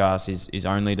 this podcast is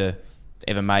only to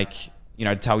ever make,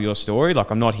 tell your story.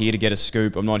 Like, I'm not here to get a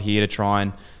scoop. I'm not here to try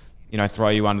and, throw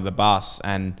you under the bus.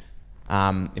 And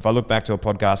if I look back to a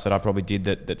podcast that I probably did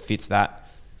that fits that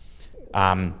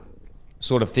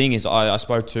sort of thing, is I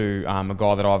spoke to a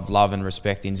guy that I've loved and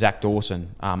respect in Zach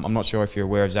Dawson. I'm not sure if you're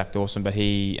aware of Zach Dawson, but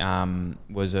he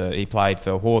played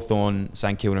for Hawthorn,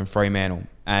 St Kilda and Fremantle.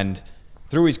 And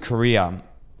through his career,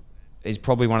 he's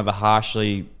probably one of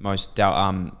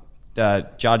the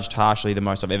judged harshly the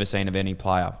most I've ever seen of any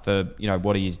player for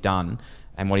what he's done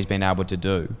and what he's been able to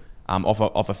do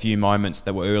off a few moments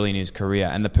that were early in his career.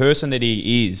 And the person that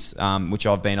he is, which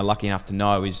I've been lucky enough to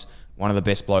know, is one of the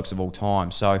best blokes of all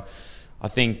time. So I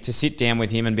think to sit down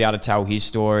with him and be able to tell his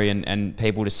story and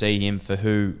people to see him for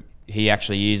who he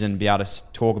actually is and be able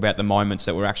to talk about the moments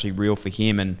that were actually real for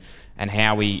him and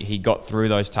how he got through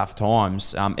those tough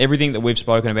times. Everything that we've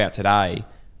spoken about today,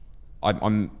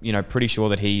 I'm pretty sure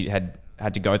that he had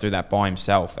to go through that by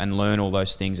himself and learn all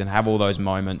those things and have all those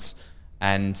moments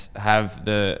and have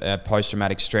the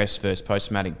post-traumatic stress versus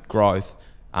post-traumatic growth.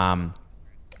 And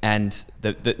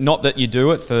not that you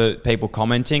do it for people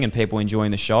commenting and people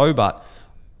enjoying the show, but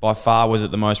by far was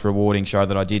it the most rewarding show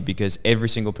that I did, because every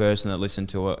single person that listened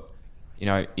to it,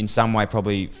 in some way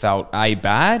probably felt A,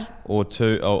 bad, or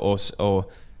two, or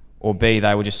B,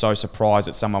 they were just so surprised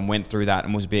that someone went through that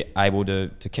and was able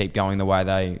to keep going the way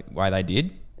they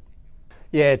did.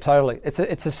 Yeah, totally. It's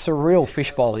a surreal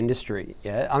fishbowl industry.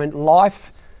 Yeah, I mean,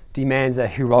 life demands a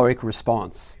heroic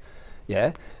response.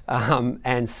 Yeah,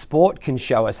 and sport can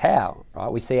show us how, right?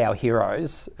 We see our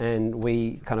heroes and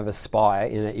we kind of aspire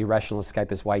in an irrational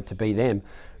escapist way to be them,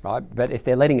 right? But if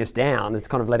they're letting us down, it's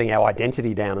kind of letting our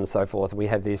identity down and so forth. And we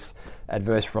have this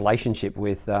adverse relationship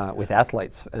with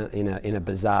athletes in a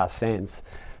bizarre sense.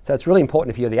 So it's really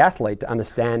important if you're the athlete to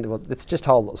understand, well, it's just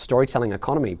whole storytelling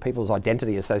economy, people's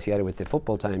identity associated with their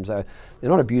football team. So they're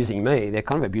not abusing me, they're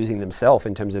kind of abusing themselves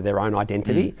in terms of their own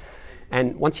identity.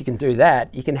 And once you can do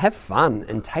that, you can have fun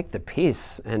and take the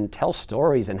piss and tell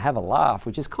stories and have a laugh,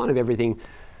 which is kind of everything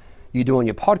you do on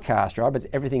your podcast, right? But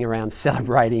it's everything around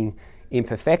celebrating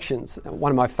imperfections.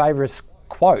 One of my favourite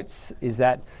quotes is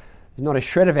that not a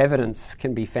shred of evidence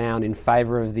can be found in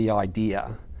favour of the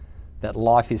idea that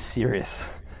life is serious.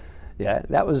 Yeah,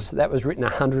 that was written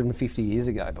 150 years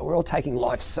ago, but we're all taking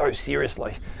life so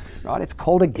seriously, right? It's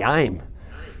called a game.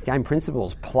 Game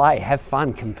principles: play, have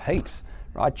fun, compete.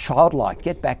 Right, childlike,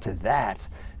 get back to that,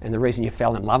 and the reason you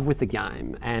fell in love with the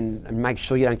game, and make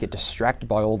sure you don't get distracted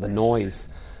by all the noise,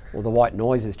 or the white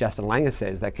noise, as Justin Langer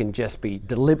says, that can just be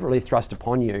deliberately thrust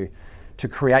upon you to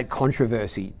create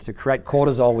controversy, to create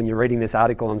cortisol when you're reading this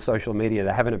article on social media,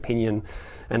 to have an opinion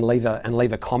and leave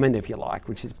a comment if you like,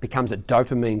 which becomes a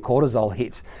dopamine cortisol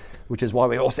hit, which is why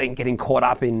we're all getting caught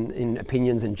up in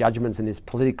opinions and judgments in this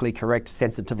politically correct,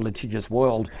 sensitive, litigious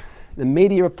world. The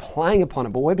media are playing upon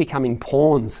it, but we're becoming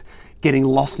pawns, getting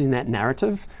lost in that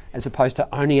narrative, as opposed to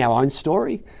owning our own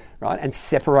story, right? And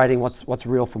separating what's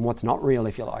real from what's not real,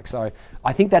 if you like. So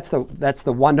I think that's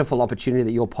the wonderful opportunity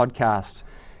that your podcast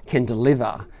can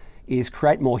deliver, is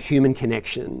create more human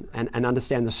connection and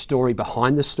understand the story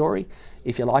behind the story,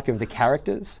 if you like, of the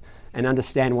characters, and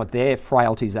understand what their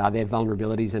frailties are, their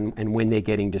vulnerabilities, and when they're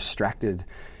getting distracted,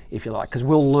 if you like, because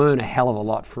we'll learn a hell of a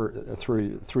lot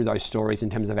through those stories in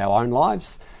terms of our own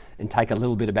lives, and take a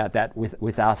little bit about that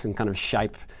with us and kind of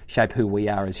shape who we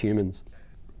are as humans.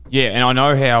 Yeah, and I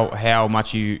know how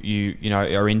much you know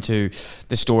are into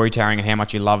the storytelling and how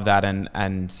much you love that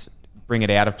and bring it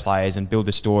out of players and build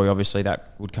the story. Obviously,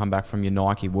 that would come back from your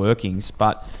Nike workings.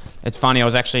 But it's funny,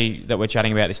 we're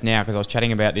chatting about this now because I was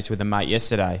chatting about this with a mate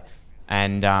yesterday,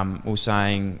 and we were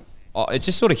saying, it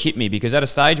just sort of hit me because at a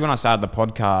stage when I started the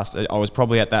podcast, I was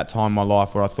probably at that time in my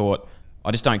life where I thought,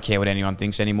 I just don't care what anyone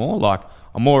thinks anymore. Like,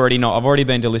 I've already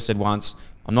been delisted once.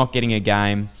 I'm not getting a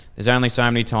game. There's only so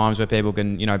many times where people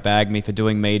can, bag me for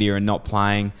doing media and not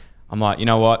playing. I'm like, you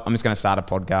know what? I'm just going to start a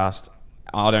podcast.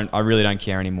 I really don't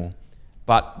care anymore.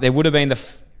 But there would have been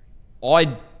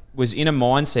I was in a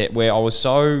mindset where I was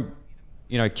so,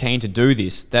 keen to do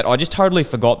this that I just totally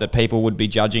forgot that people would be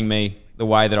judging me the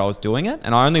way that I was doing it.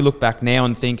 And I only look back now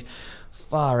and think,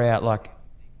 far out, like,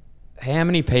 how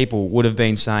many people would have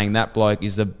been saying that bloke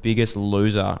is the biggest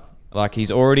loser? Like,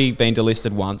 he's already been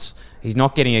delisted once, he's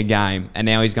not getting a game, and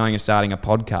now he's going and starting a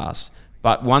podcast.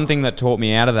 But one thing that taught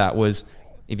me out of that was,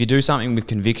 if you do something with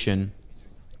conviction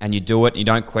and you do it, you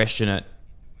don't question it,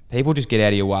 people just get out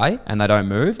of your way and they don't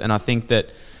move. And I think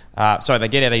that, they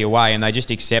get out of your way and they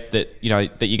just accept that,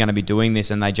 that you're going to be doing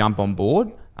this, and they jump on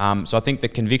board. So I think the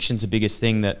conviction's the biggest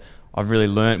thing that I've really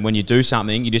learned. When you do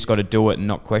something, you just got to do it and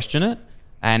not question it.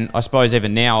 And I suppose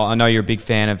even now, I know you're a big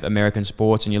fan of American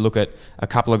sports, and you look at a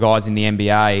couple of guys in the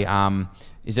NBA.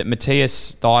 Is it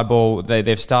Matthias Thibault?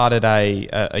 They've started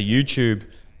a YouTube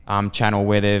channel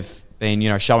where they've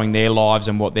been, showing their lives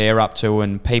and what they're up to,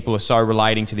 and people are so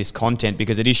relating to this content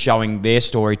because it is showing their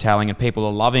storytelling and people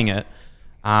are loving it.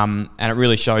 And it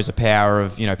really shows the power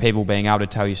of, people being able to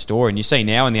tell your story. And you see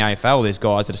now in the AFL, there's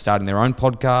guys that are starting their own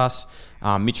podcasts.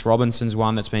 Mitch Robinson's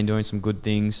one that's been doing some good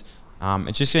things.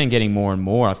 It's just getting more and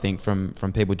more, I think, from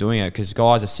people doing it, because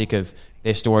guys are sick of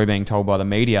their story being told by the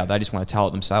media. They just want to tell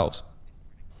it themselves.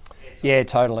 Yeah,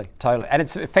 totally. And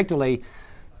it's effectively,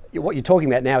 what you're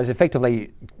talking about now is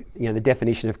effectively, the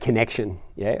definition of connection.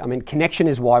 Yeah, I mean, connection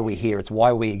is why we're here. It's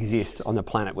why we exist on the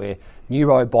planet. We're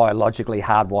neurobiologically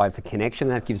hardwired for connection.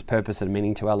 That gives purpose and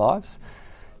meaning to our lives.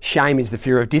 Shame is the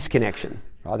fear of disconnection,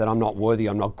 right? That I'm not worthy,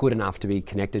 I'm not good enough to be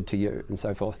connected to you, and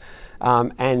so forth.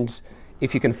 And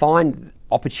if you can find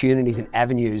opportunities and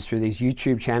avenues through these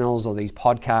YouTube channels or these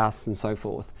podcasts and so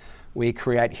forth, where you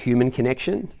create human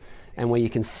connection and where you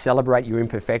can celebrate your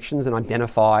imperfections and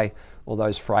identify all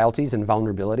those frailties and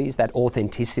vulnerabilities, that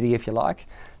authenticity, if you like,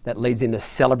 that leads into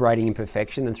celebrating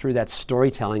imperfection. And through that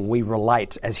storytelling, we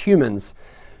relate as humans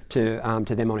to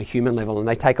them on a human level, and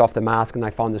they take off the mask and they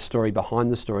find the story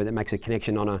behind the story that makes a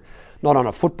connection not on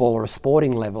a football or a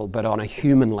sporting level, but on a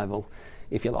human level,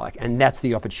 if you like. And that's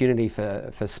the opportunity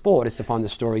for sport, is to find the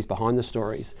stories behind the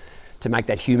stories, to make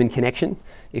that human connection,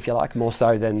 if you like, more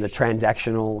so than the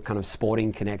transactional kind of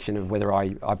sporting connection of whether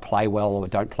I play well or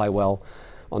don't play well,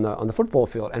 on the football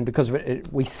field. And because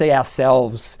we see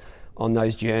ourselves on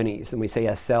those journeys, and we see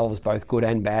ourselves both good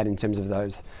and bad in terms of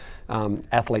those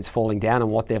athletes falling down and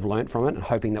what they've learnt from it, and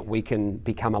hoping that we can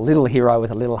become a little hero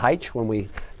with a little H when we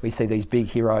see these big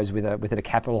heroes with a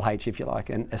capital H, if you like,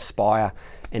 and aspire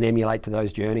and emulate to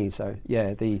those journeys. So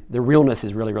yeah, the realness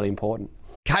is really, really important.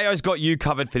 Kayo's got you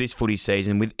covered for this footy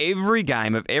season with every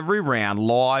game of every round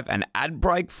live and ad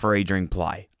break free during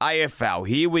play. AFL,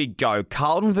 here we go.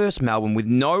 Carlton versus Melbourne with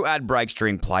no ad breaks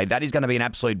during play. That is going to be an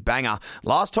absolute banger.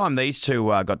 Last time these two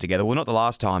got together, well, not the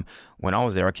last time. When I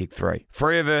was there, I kicked 3.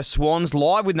 Freo versus Swans,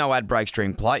 live with no ad breaks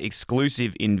during play,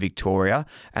 exclusive in Victoria.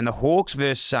 And the Hawks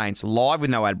versus Saints, live with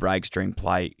no ad breaks during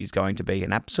play, is going to be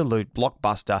an absolute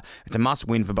blockbuster. It's a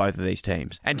must-win for both of these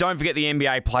teams. And don't forget the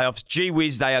NBA playoffs. Gee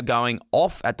whiz, they are going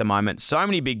off at the moment. So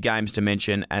many big games to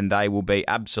mention, and they will be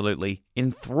absolutely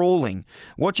enthralling.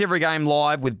 Watch every game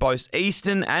live with both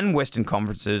Eastern and Western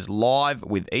conferences live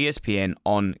with ESPN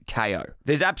on Kayo.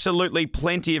 There's absolutely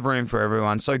plenty of room for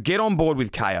everyone, so get on board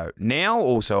with Kayo. Now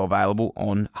also available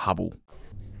on Hubble.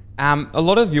 A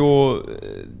lot of your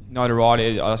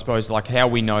notoriety, I suppose, like how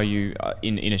we know you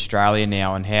in Australia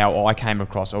now, and how I came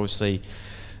across, obviously,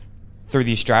 through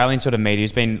the Australian sort of media,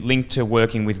 has been linked to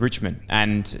working with Richmond,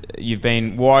 and you've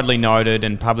been widely noted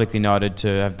and publicly noted to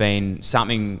have been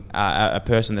a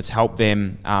person that's helped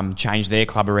them change their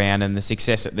club around, and the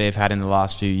success that they've had in the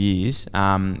last few years.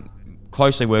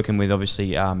 Closely working with,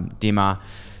 obviously, Dimmer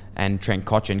and Trent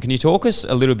Cotchin. Can you talk us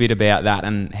a little bit about that,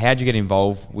 and how did you get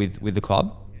involved with the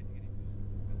club?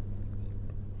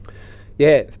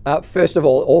 Yeah, first of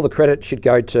all the credit should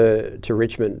go to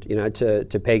Richmond,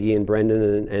 to Peggy and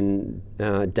Brendan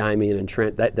and Damien and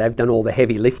Trent. They've done all the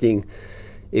heavy lifting,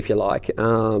 if you like.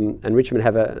 And Richmond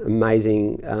have an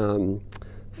amazing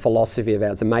philosophy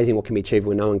about it's amazing what can be achieved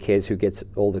when no one cares who gets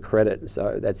all the credit.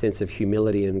 So that sense of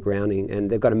humility and grounding. And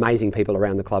they've got amazing people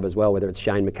around the club as well, whether it's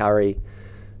Shane McCurry,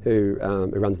 who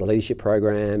runs the leadership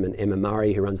program, and Emma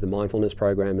Murray, who runs the mindfulness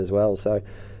program as well. So,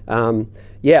 I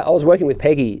was working with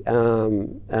Peggy,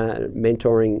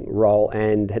 mentoring role,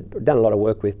 and had done a lot of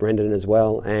work with Brendan as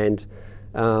well. And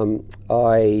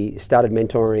I started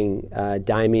mentoring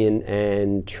Damien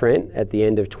and Trent at the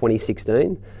end of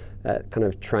 2016, kind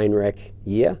of train wreck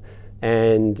year.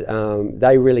 And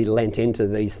they really lent into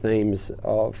these themes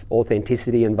of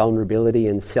authenticity and vulnerability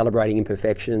and celebrating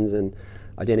imperfections and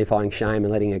identifying shame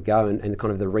and letting it go, and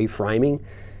kind of the reframing,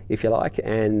 if you like,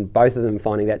 and both of them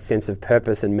finding that sense of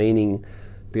purpose and meaning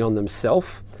beyond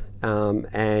themselves. Through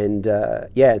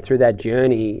that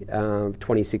journey,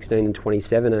 2016 and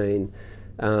 2017,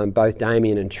 both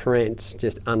Damien and Trent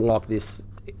just unlocked this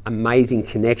amazing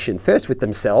connection, first with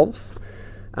themselves,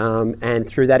 and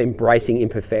through that embracing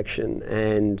imperfection,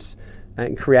 and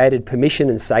created permission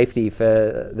and safety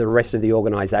for the rest of the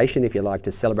organisation, if you like,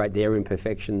 to celebrate their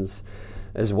imperfections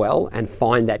as well, and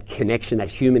find that connection, that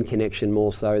human connection,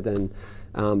 more so than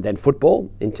football,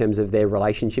 in terms of their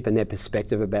relationship and their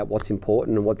perspective about what's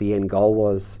important and what the end goal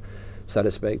was, so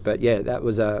to speak. But yeah, that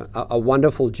was a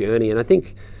wonderful journey. And I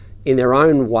think in their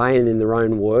own way and in their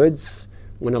own words,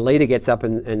 when a leader gets up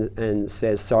and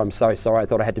says, "So I'm so sorry, I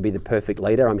thought I had to be the perfect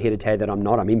leader. I'm here to tell you that I'm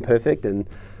not. I'm imperfect, and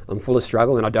I'm full of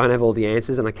struggle, and I don't have all the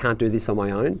answers, and I can't do this on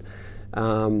my own.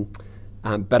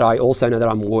 But I also know that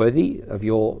I'm worthy of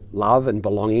your love and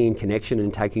belonging and connection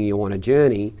and taking you on a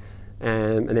journey."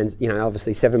 And then,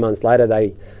 obviously 7 months later,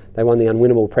 they won the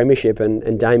unwinnable premiership,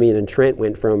 and Damien and Trent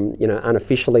went from,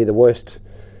 unofficially the worst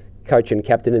coach and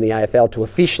captain in the AFL to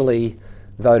officially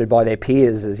voted by their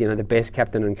peers as, the best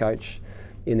captain and coach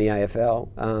in the AFL.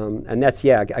 And that's,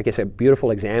 I guess, a beautiful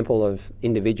example of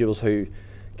individuals who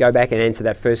go back and answer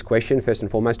that first question, first and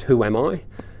foremost, who am I?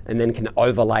 And then can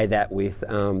overlay that with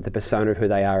the persona of who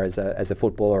they are as a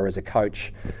footballer or as a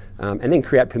coach, and then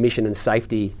create permission and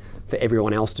safety for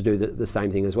everyone else to do the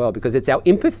same thing as well. Because it's our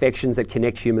imperfections that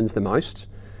connect humans the most,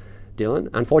 Dylan.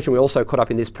 Unfortunately, we're also caught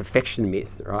up in this perfection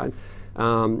myth, right?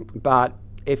 But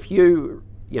if you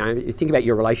think about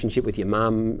your relationship with your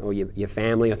mum or your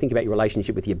family, or think about your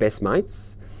relationship with your best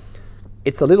mates,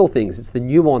 it's the little things, it's the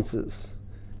nuances.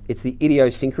 It's the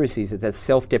idiosyncrasies, it's that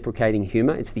self-deprecating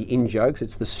humour, it's the in-jokes,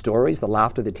 it's the stories, the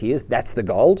laughter, the tears. That's the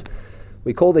gold.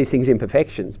 We call these things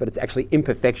imperfections, but it's actually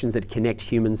imperfections that connect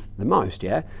humans the most,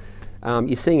 yeah?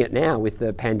 You're seeing it now with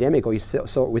the pandemic, or you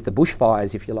saw it with the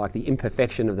bushfires, if you like. The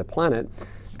imperfection of the planet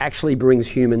actually brings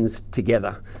humans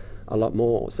together a lot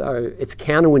more. So it's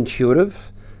counterintuitive,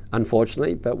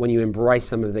 unfortunately, but when you embrace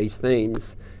some of these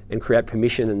themes and create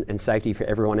permission and safety for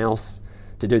everyone else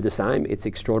to do the same, it's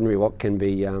extraordinary what can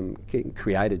be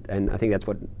created. And I think that's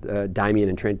what Damien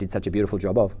and Trent did such a beautiful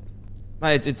job of.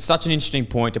 Mate, it's such an interesting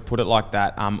point to put it like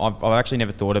that. I've actually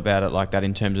never thought about it like that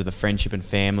in terms of the friendship and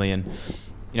family, and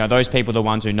those people are the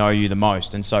ones who know you the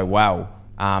most and so well,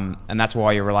 and that's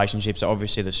why your relationships are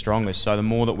obviously the strongest. So the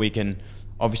more that we can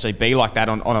obviously be like that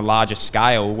on a larger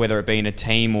scale, whether it be in a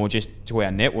team or just to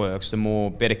our networks, the more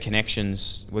better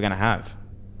connections we're going to have.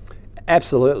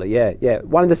 Absolutely, yeah.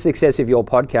 One of the success of your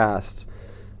podcast,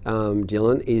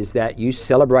 Dylan, is that you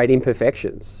celebrate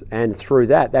imperfections, and through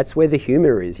that's where the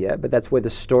humour is, yeah. But that's where the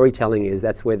storytelling is.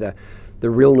 That's where the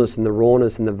realness and the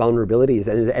rawness and the vulnerability is.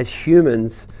 And as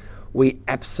humans, we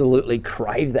absolutely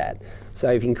crave that.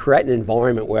 So if you can create an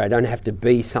environment where I don't have to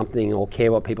be something or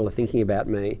care what people are thinking about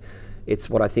me, it's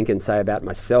what I think and say about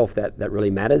myself that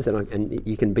really matters, and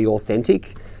you can be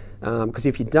authentic. Because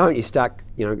if you don't, you start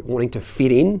wanting to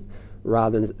fit in.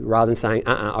 Rather than saying,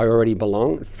 I already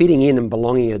belong. Fitting in and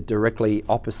belonging are directly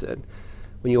opposite.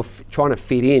 When you're trying to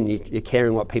fit in, you're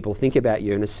caring what people think about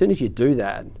you. And as soon as you do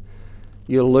that,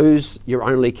 you lose your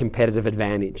only competitive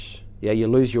advantage. Yeah, you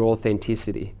lose your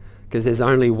authenticity because there's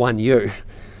only one you,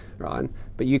 right?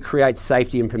 But you create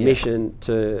safety and permission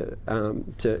to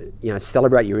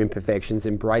celebrate your imperfections,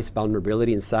 embrace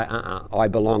vulnerability and say, I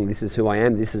belong, this is who I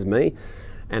am, this is me.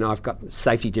 And I've got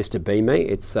safety just to be me.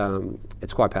 It's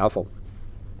quite powerful.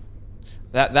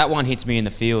 That one hits me in the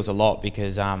feels a lot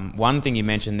because one thing you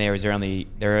mentioned there is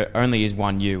there only is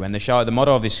one you, and the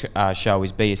motto of this show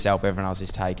is "Be yourself, everyone else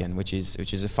is taken," which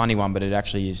is a funny one, but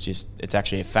it's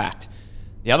actually a fact.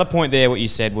 The other point there, what you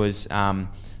said was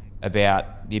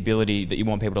about the ability that you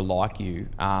want people to like you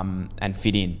and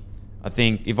fit in. I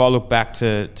think if I look back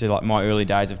to like my early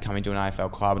days of coming to an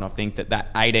AFL club, and I think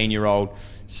that 18-year-old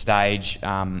stage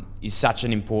is such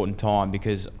an important time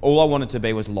because all I wanted to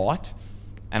be was liked.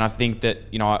 And I think that,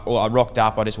 I rocked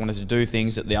up, I just wanted to do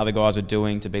things that the other guys were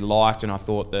doing to be liked, and I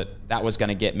thought that was going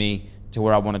to get me to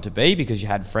where I wanted to be because you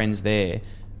had friends there.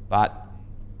 But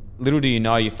little do you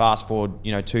know, you fast forward,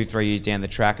 2-3 years down the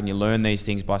track and you learn these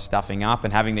things by stuffing up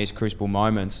and having these crucible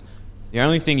moments. The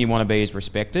only thing you want to be is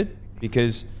respected,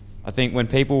 because I think when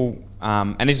people,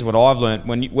 and this is what I've learned,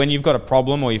 when you've got a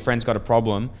problem or your friend's got a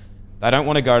problem, they don't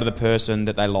want to go to the person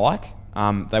that they like.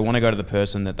 They want to go to the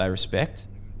person that they respect.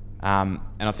 And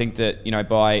I think that,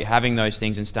 by having those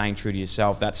things and staying true to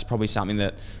yourself, that's probably something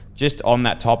that, just on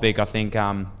that topic, I think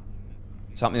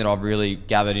something that I've really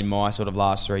gathered in my sort of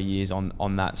last 3 years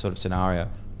on that sort of scenario.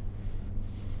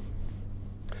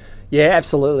 Yeah,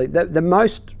 absolutely. The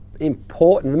most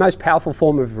important, the most powerful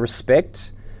form of respect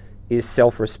is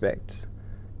self-respect.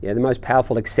 Yeah, the most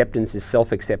powerful acceptance is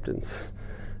self-acceptance.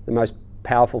 The most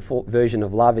powerful version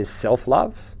of love is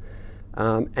self-love.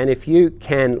 And if you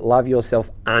can love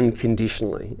yourself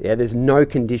unconditionally, there's no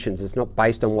conditions. It's not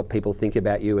based on what people think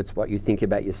about you, it's what you think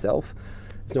about yourself.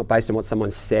 It's not based on what someone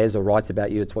says or writes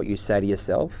about you, it's what you say to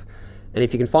yourself. And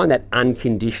if you can find that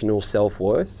unconditional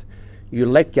self-worth, you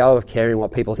let go of caring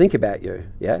what people think about you.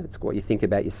 Yeah, it's what you think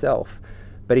about yourself.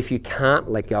 But if you can't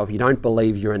let go, if you don't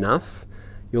believe you're enough,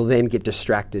 you'll then get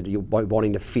distracted. You're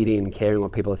wanting to fit in, caring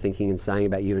what people are thinking and saying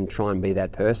about you, and try and be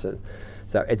that person.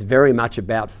 So it's very much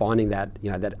about finding that,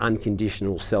 that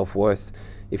unconditional self-worth,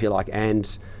 if you like. And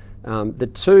the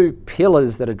two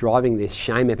pillars that are driving this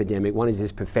shame epidemic, one is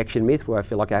this perfection myth, where I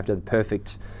feel like I have to have the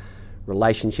perfect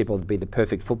relationship or be the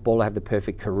perfect footballer, have the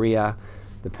perfect career,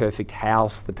 the perfect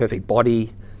house, the perfect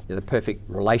body, the perfect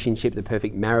relationship, the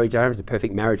perfect marriage. I don't have the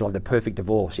perfect marriage, I have the perfect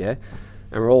divorce, yeah?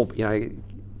 And we're all,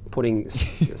 putting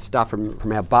stuff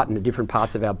from our butt into different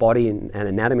parts of our body and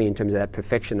anatomy in terms of that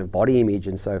perfection of body image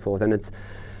and so forth. And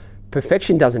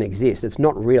perfection doesn't exist. It's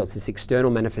not real. It's this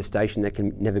external manifestation that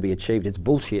can never be achieved. It's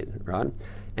bullshit, right?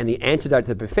 And the antidote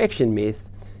to the perfection myth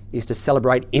is to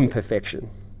celebrate imperfection,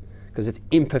 because it's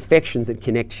imperfections that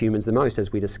connect humans the most,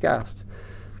 as we discussed.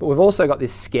 But we've also got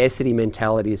this scarcity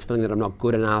mentality, this feeling that I'm not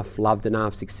good enough, loved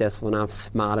enough, successful enough,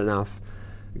 smart enough.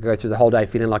 I go through the whole day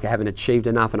feeling like I haven't achieved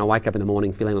enough, and I wake up in the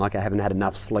morning feeling like I haven't had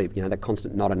enough sleep, that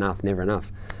constant not enough, never enough.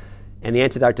 And the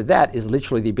antidote to that is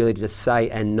literally the ability to say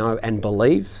and know and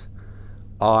believe,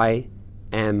 I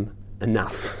am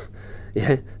enough.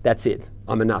 Yeah, that's it.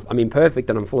 I'm enough. I'm imperfect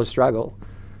and I'm full of struggle,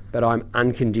 but I'm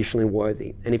unconditionally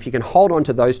worthy. And if you can hold on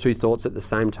to those two thoughts at the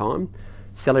same time,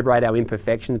 celebrate our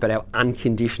imperfections but our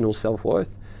unconditional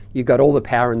self-worth, you've got all the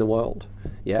power in the world.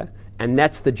 Yeah. And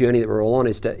that's the journey that we're all on,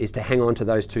 is to hang on to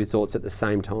those two thoughts at the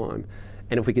same time.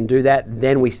 And if we can do that,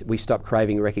 then we stop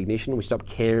craving recognition, we stop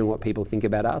caring what people think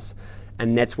about us,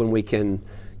 and that's when we can,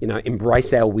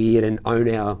 embrace our weird and own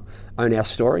our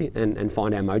story and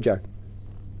find our mojo.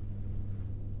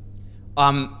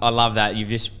 I love that. You've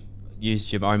just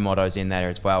used your own mottos in there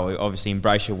as well. Obviously,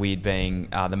 embrace your weird being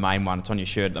the main one. It's on your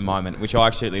shirt at the moment, which I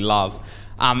absolutely love.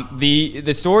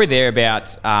 The story there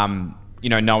about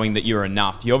knowing that you're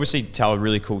enough. You obviously tell a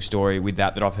really cool story with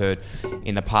that I've heard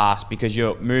in the past, because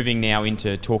you're moving now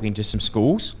into talking to some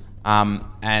schools.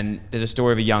 And there's a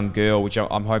story of a young girl, which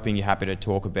I'm hoping you're happy to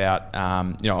talk about.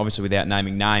 Obviously without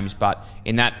naming names, but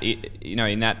in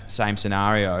that same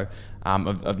scenario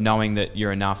of knowing that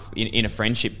you're enough in a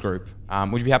friendship group.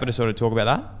 Would you be happy to sort of talk about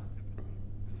that?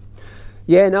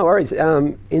 Yeah, no worries.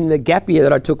 In the gap year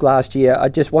that I took last year, I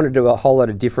just wanted to do a whole lot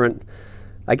of different,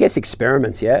 I guess,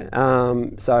 experiments, yeah.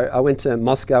 So I went to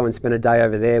Moscow and spent a day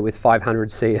over there with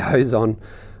 500 CEOs on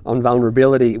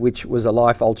vulnerability, which was a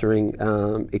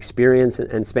life-altering experience,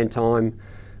 and spent time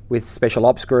with special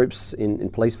ops groups in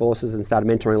police forces, and started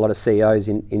mentoring a lot of CEOs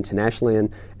internationally, and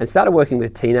started working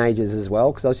with teenagers as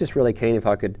well, because I was just really keen if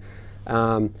I could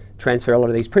transfer a lot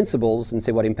of these principles and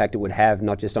see what impact it would have,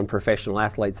 not just on professional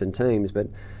athletes and teams, but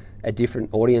at different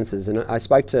audiences. And I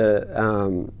spoke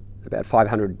to about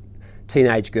 500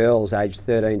 teenage girls aged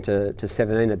 13 to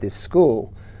 17 at this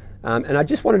school. And I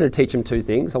just wanted to teach them two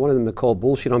things. I wanted them to call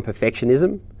bullshit on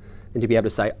perfectionism and to be able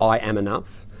to say, I am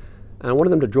enough. And I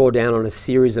wanted them to draw down on a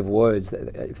series of words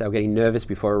that, if they were getting nervous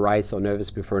before a race or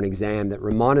nervous before an exam, that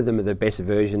reminded them of the best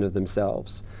version of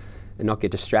themselves and not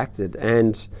get distracted.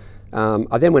 And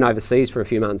I then went overseas for a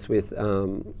few months with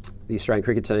the Australian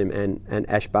cricket team and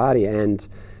Ash Barty. And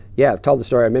yeah, I've told the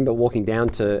story. I remember walking down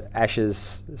to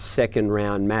Ash's second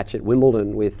round match at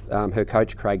Wimbledon with her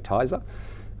coach, Craig Tyser.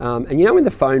 And when the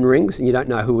phone rings and you don't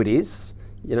know who it is,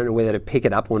 you don't know whether to pick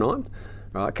it up or not.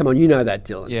 Right? Come on, you know that,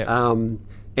 Dylan. Yeah.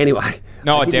 Anyway,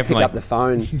 no, I didn't definitely pick up the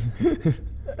phone.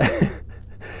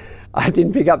 I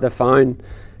didn't pick up the phone,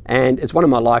 and it's one of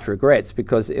my life regrets,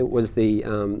 because it was the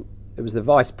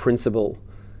vice principal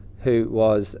who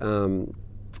was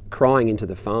crying into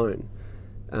the phone,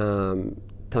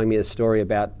 telling me a story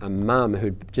about a mum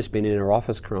who'd just been in her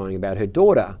office crying about her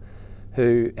daughter,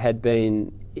 who had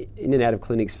been in and out of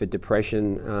clinics for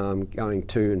depression, going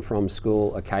to and from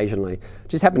school occasionally.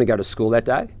 Just happened to go to school that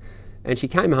day. And she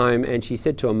came home and she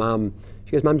said to her mum,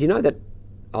 she goes, Mum, do you know that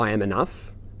I am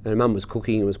enough? And her mum was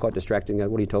cooking and was quite distracted and goes,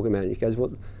 what are you talking about? And she goes, well,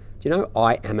 do you know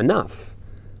I am enough?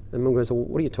 And mum goes, well,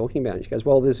 what are you talking about? And she goes,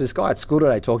 well, there's this guy at school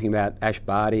today talking about Ash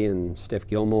Barty and Steph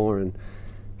Gilmore and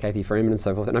Kathy Freeman and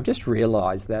so forth. And I've just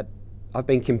realised that I've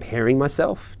been comparing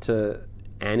myself to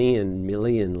Annie and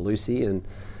Millie and Lucy and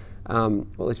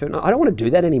all these people. I don't want to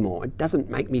do that anymore. It doesn't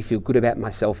make me feel good about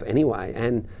myself anyway.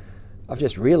 And I've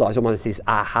just realised almost this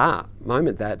aha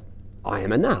moment that I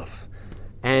am enough.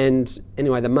 And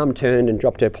anyway, the mum turned and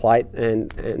dropped her plate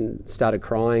and started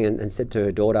crying and said to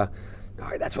her daughter,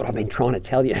 oh, that's what I've been trying to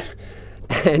tell you.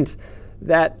 And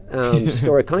that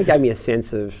story kind of gave me a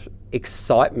sense of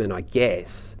excitement, I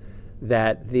guess,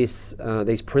 that these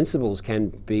principles can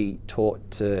be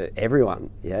taught to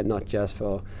everyone, not just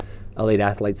for elite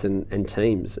athletes and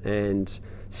teams. And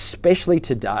especially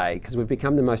today, because we've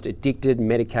become the most addicted,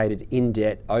 medicated,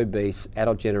 in-debt, obese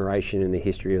adult generation in the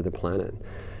history of the planet.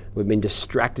 We've been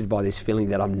distracted by this feeling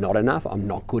that I'm not enough, I'm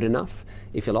not good enough,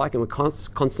 if you like, and we're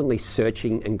constantly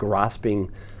searching and grasping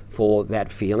for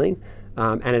that feeling.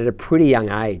 And at a pretty young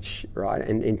age, right,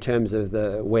 and in terms of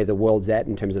where the world's at,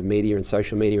 in terms of media and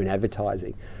social media and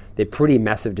advertising, they're pretty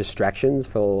massive distractions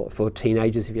for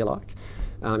teenagers, if you like,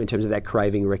 in terms of that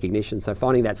craving recognition. So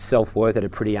finding that self-worth at a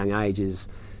pretty young age is,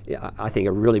 I think,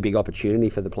 a really big opportunity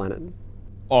for the planet.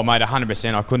 Oh, mate,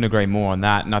 100%. I couldn't agree more on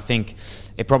that. And I think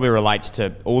it probably relates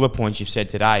to all the points you've said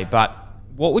today. But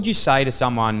what would you say to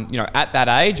someone, at that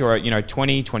age, or,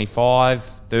 20, 25,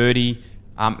 30,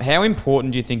 how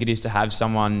important do you think it is to have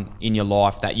someone in your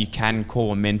life that you can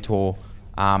call a mentor,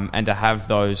 and to have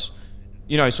those,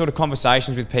 sort of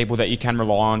conversations with people that you can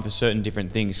rely on for certain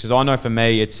different things? Because I know for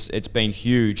me, it's been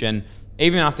huge. And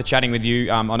even after chatting with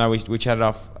you, I know we chatted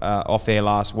off air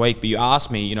last week, but you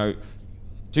asked me,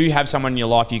 do you have someone in your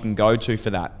life you can go to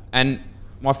for that? And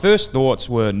my first thoughts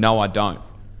were, no, I don't.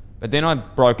 But then I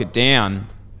broke it down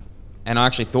and I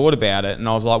actually thought about it, and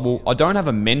I was like, well, I don't have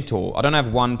a mentor. I don't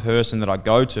have one person that I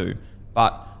go to,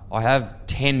 but I have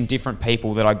 10 different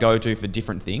people that I go to for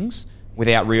different things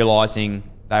without realising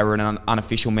they were an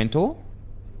unofficial mentor.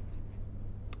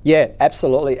 Yeah,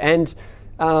 absolutely. And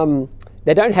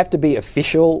they don't have to be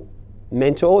official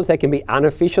mentors. They can be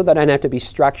unofficial. They don't have to be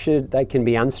structured. They can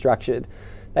be unstructured.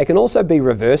 They can also be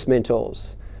reverse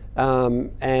mentors.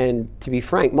 And to be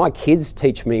frank, my kids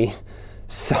teach me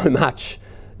so much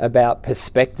about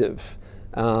perspective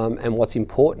and what's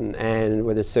important, and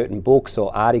whether it's certain books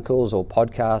or articles or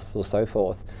podcasts or so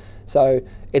forth. So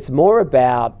it's more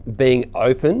about being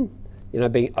open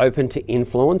being open to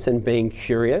influence and being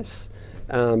curious,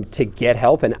 to get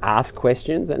help and ask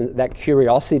questions, and that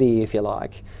curiosity, if you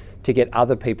like, to get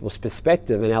other people's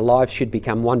perspective. And our lives should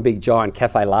become one big giant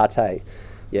cafe latte,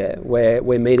 where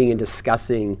we're meeting and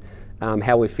discussing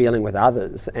how we're feeling with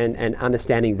others and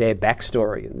understanding their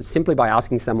backstory. Simply by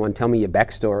asking someone, tell me your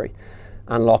backstory,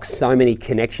 unlocks so many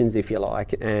connections, if you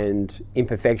like, and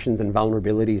imperfections and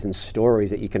vulnerabilities and stories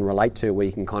that you can relate to, where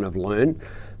you can kind of learn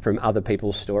from other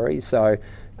people's stories. So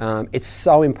it's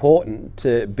so important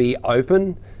to be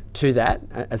open to that,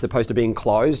 as opposed to being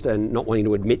closed and not wanting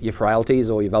to admit your frailties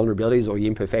or your vulnerabilities or your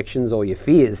imperfections or your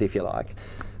fears, if you like.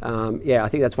 I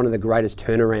think that's one of the greatest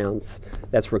turnarounds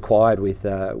that's required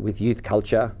with youth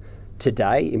culture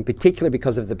today, in particular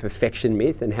because of the perfection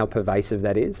myth and how pervasive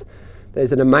that is.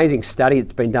 There's an amazing study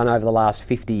that's been done over the last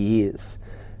 50 years,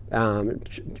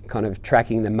 kind of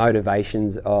tracking the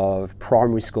motivations of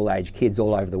primary school age kids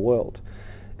all over the world.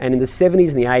 And in the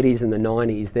 70s and the 80s and the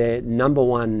 90s, their number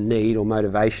one need or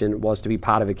motivation was to be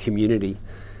part of a community,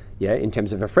 in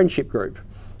terms of a friendship group.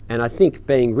 And I think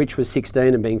being rich was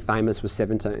 16 and being famous was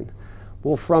 17.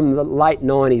 Well, from the late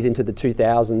 90s into the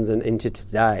 2000s and into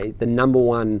today, the number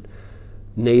one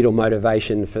need or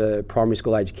motivation for primary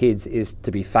school age kids is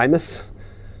to be famous.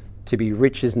 To be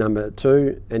rich is number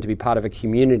 2, and to be part of a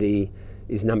community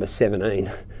is number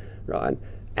 17, right?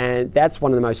 And that's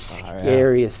one of the most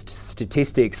scariest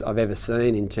statistics I've ever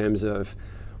seen in terms of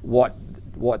what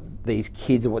these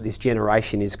kids or what this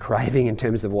generation is craving in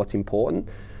terms of what's important.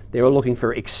 They're all looking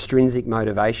for extrinsic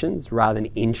motivations rather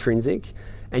than intrinsic,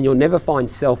 and you'll never find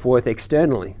self-worth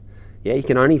externally. You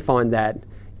can only find that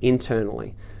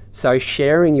internally. So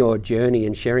sharing your journey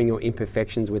and sharing your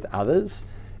imperfections with others,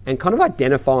 and kind of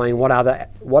identifying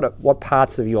what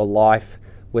parts of your life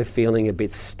we're feeling a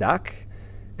bit stuck,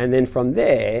 and then from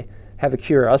there have a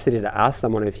curiosity to ask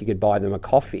someone if you could buy them a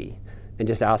coffee and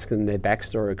just ask them their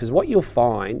backstory. Because what you'll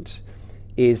find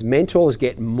is mentors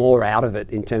get more out of it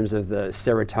in terms of the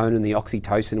serotonin, the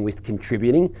oxytocin with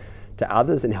contributing to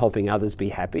others and helping others be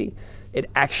happy. It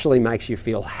actually makes you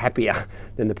feel happier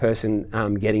than the person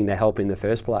getting the help in the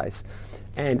first place.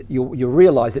 And you'll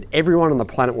realise that everyone on the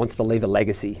planet wants to leave a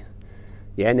legacy.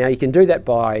 Now you can do that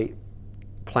by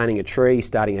planting a tree,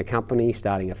 starting a company,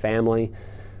 starting a family.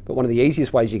 But one of the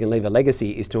easiest ways you can leave a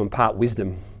legacy is to impart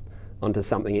wisdom onto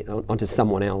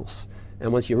someone else.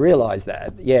 And once you realise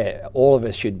that, all of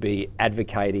us should be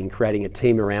advocating, creating a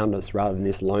team around us rather than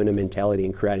this loner mentality,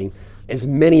 and creating as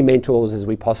many mentors as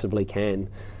we possibly can.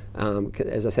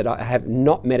 As I said, I have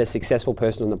not met a successful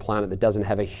person on the planet that doesn't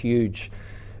have a huge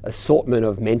assortment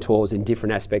of mentors in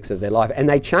different aspects of their life. And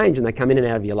they change and they come in and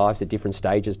out of your lives at different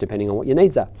stages depending on what your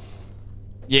needs are.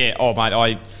 Yeah,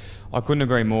 mate, I couldn't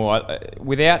agree more.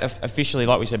 Without officially,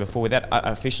 like we said before, without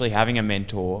officially having a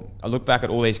mentor, I look back at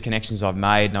all these connections I've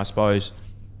made, and I suppose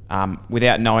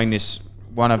without knowing this,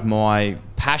 one of my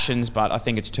passions, but I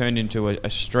think it's turned into a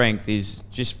strength, is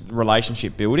just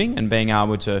relationship building and being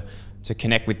able to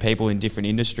connect with people in different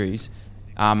industries.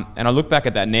 And I look back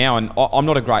at that now, and I'm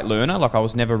not a great learner. Like, I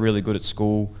was never really good at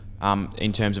school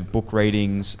in terms of book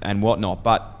readings and whatnot.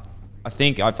 But I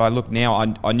think if I look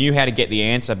now, I knew how to get the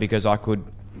answer because I could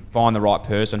find the right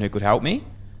person who could help me.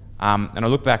 And I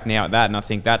look back now at that, and I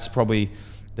think that's probably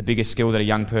the biggest skill that a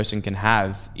young person can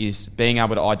have, is being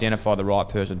able to identify the right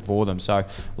person for them. So,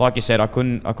 like you said, I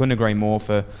couldn't agree more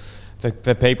for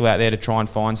people out there to try and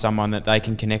find someone that they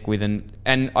can connect with.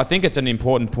 And I think it's an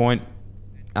important point,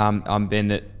 Ben,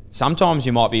 that sometimes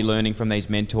you might be learning from these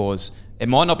mentors. It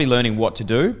might not be learning what to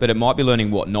do, but it might be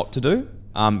learning what not to do.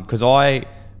 Because I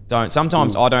don't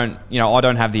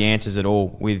have the answers at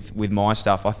all with my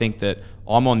stuff. I think that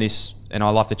I'm on this, and I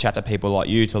love to chat to people like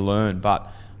you to learn,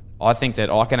 but I think that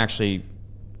I can actually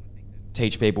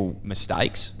teach people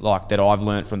mistakes like that I've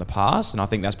learned from the past, and I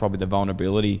think that's probably the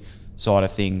vulnerability side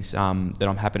of things that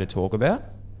I'm happy to talk about.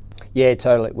 Yeah,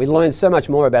 totally. We learn so much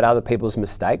more about other people's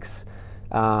mistakes,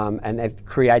 and that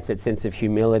creates that sense of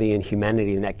humility and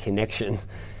humanity and that connection,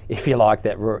 if you like,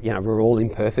 that we're all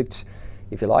imperfect,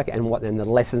 if you like, and the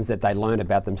lessons that they learn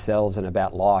about themselves and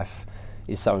about life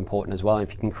is so important as well. And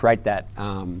if you can create that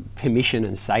permission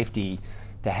and safety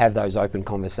to have those open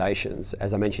conversations,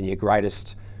 as I mentioned, your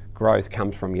greatest growth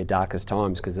comes from your darkest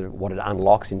times, because of what it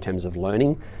unlocks in terms of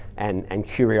learning and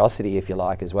curiosity, if you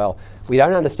like, as well. We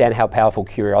don't understand how powerful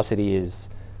curiosity is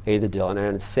either, Dylan,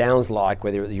 and it sounds like,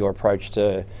 whether your approach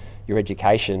to your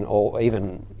education or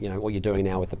even what you're doing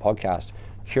now with the podcast,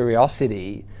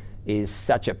 curiosity is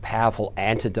such a powerful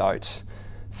antidote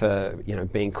for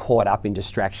being caught up in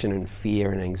distraction and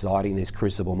fear and anxiety in these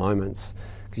crucible moments.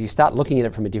 Because you start looking at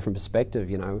it from a different perspective.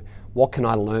 What can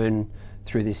I learn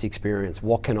through this experience?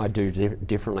 What can I do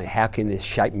differently? How can this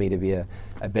shape me to be a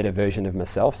better version of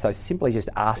myself? So simply just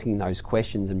asking those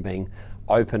questions and being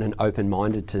open and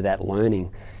open-minded to that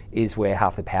learning is where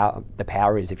half the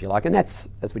power is, if you like. And that's,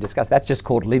 as we discussed, that's just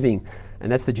called living, and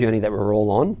that's the journey that we're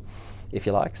all on, if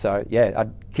you like. So yeah,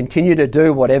 I'd continue to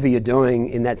do whatever you're doing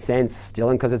in that sense,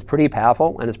 Dylan, because it's pretty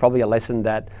powerful, and it's probably a lesson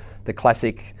that the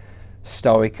classic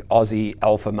stoic Aussie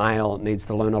alpha male needs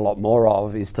to learn a lot more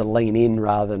of, is to lean in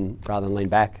rather than lean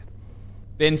back.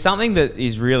 Ben, something that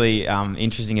is really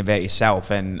interesting about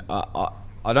yourself, and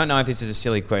I don't know if this is a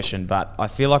silly question, but I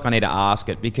feel like I need to ask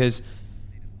it, because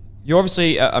you're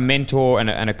obviously a mentor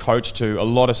and a coach to a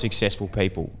lot of successful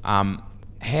people.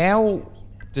 How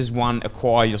does one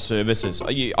acquire your services?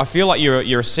 I feel like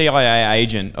you're a CIA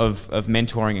agent of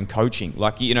mentoring and coaching.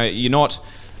 Like, you know, you're not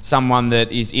someone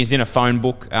that is in a phone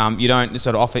book. You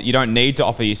don't need to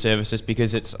offer your services,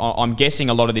 because I'm guessing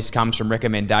a lot of this comes from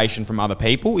recommendation from other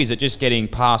people. Is it just getting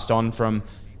passed on from,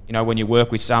 you know, when you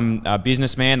work with some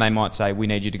businessman, they might say, we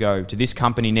need you to go to this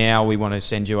company now, we want to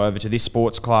send you over to this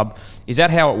sports club. Is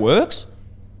that how it works?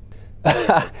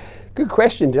 Good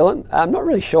question, Dylan. I'm not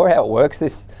really sure how it works.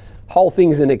 This whole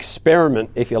thing's an experiment,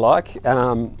 if you like. You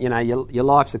know, your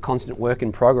life's a constant work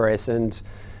in progress, and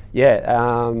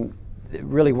it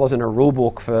really wasn't a rule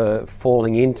book for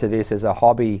falling into this as a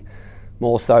hobby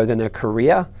more so than a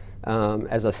career.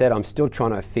 As I said, I'm still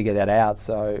trying to figure that out.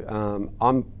 So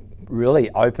I'm really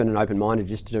open and open-minded,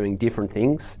 just doing different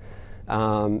things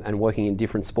and working in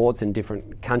different sports in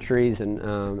different countries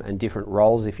and different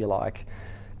roles, if you like.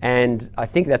 And I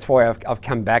think that's why I've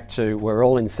come back to, we're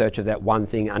all in search of that one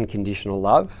thing, unconditional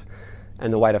love.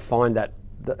 And the way to find that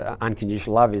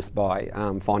unconditional love is by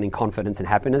finding confidence and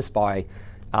happiness, by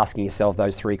asking yourself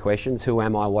those three questions: who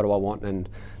am I, what do I want, and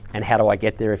how do I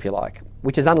get there, if you like?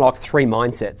 Which has unlocked three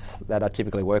mindsets that I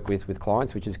typically work with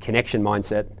clients, which is connection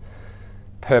mindset,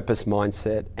 purpose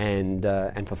mindset,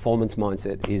 and performance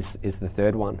mindset is the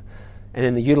third one. And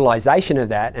then the utilization of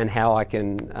that and how I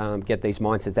can get these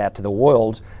mindsets out to the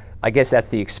world, I guess that's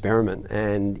the experiment.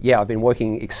 And yeah, I've been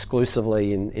working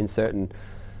exclusively in certain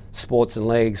sports and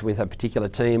leagues with a particular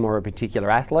team or a particular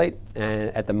athlete. And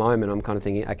at the moment, I'm kind of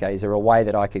thinking, okay, is there a way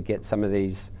that I could get some of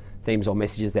these themes or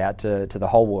messages out to the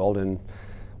whole world? And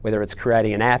whether it's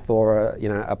creating an app or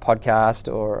a podcast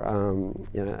or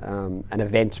an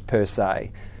event per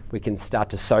se, we can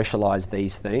start to socialize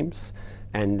these themes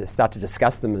and start to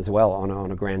discuss them as well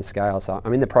on a grand scale. So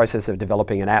I'm in the process of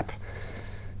developing an app,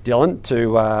 Dylan,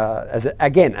 to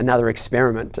again, another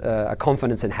experiment, a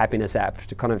confidence and happiness app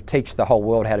to kind of teach the whole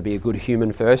world how to be a good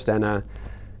human first and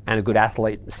a good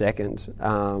athlete second.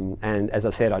 And as I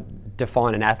said, I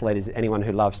define an athlete as anyone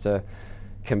who loves to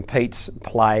compete,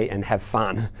 play, and have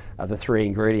fun are the three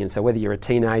ingredients. So whether you're a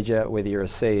teenager, whether you're a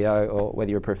CEO, or whether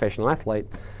you're a professional athlete,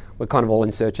 we're kind of all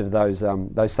in search of those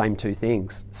same two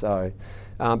things. So,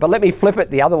 but let me flip it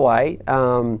the other way.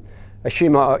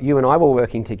 Assume you and I were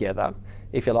working together,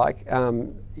 if you like.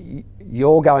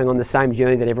 You're going on the same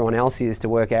journey that everyone else is to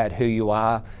work out who you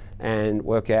are and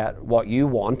work out what you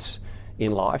want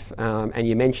in life. And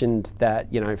you mentioned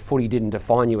that footy didn't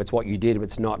define you; it's what you did.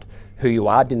 It's not who you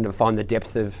are. Didn't define the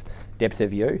depth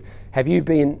of you. Have you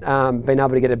been able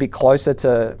to get a bit closer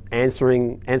to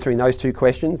answering those two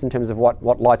questions in terms of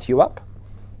what lights you up?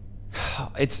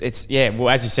 It's yeah. Well,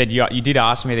 as you said, you did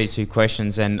ask me these two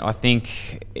questions, and I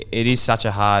think it is such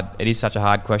a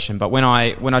hard question. But when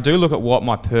I do look at what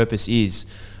my purpose is,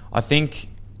 I think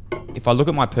if I look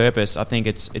at my purpose, I think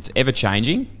it's ever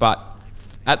changing. But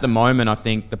at the moment, I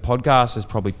think the podcast has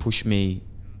probably pushed me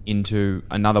into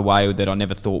another way that I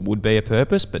never thought would be a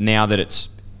purpose. But now that it's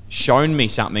shown me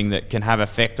something that can have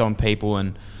effect on people,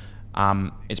 and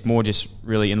it's more just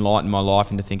really enlightened my life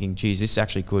into thinking, geez, this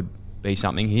actually could be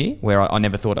something here where I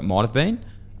never thought it might have been.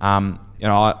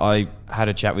 I had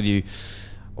a chat with you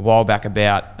a while back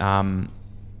about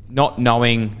not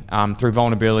knowing through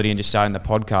vulnerability and just starting the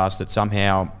podcast that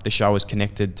somehow the show is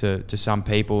connected to some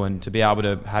people, and to be able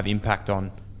to have impact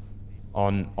on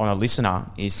a listener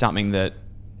is something that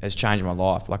has changed my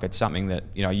life. Like, it's something that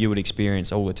you would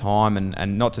experience all the time,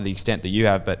 and not to the extent that you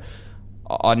have, but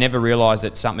I never realised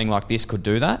that something like this could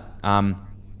do that.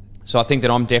 So I think that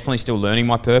I'm definitely still learning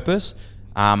my purpose.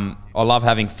 I love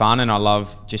having fun, and I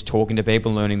love just talking to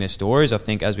people and learning their stories. I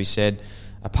think, as we said,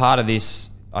 a part of this,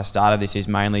 I started this, is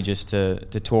mainly just to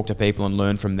talk to people and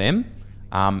learn from them,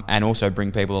 and also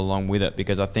bring people along with it,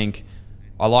 because I think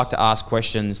I like to ask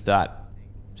questions that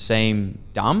seem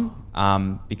dumb,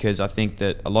 because I think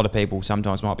that a lot of people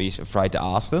sometimes might be afraid to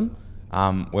ask them,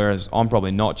 whereas I'm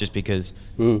probably not, just because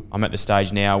I'm at the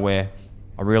stage now where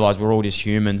I realise we're all just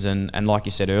humans, and like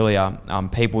you said earlier,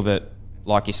 people that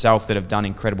like yourself that have done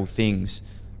incredible things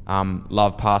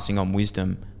love passing on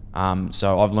wisdom.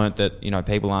 So I've learnt that,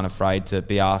 people aren't afraid to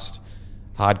be asked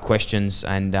hard questions,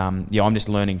 and I'm just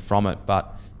learning from it.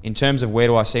 But in terms of where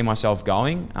do I see myself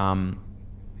going,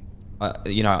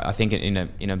 I think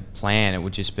in a plan it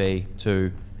would just be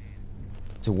to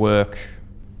work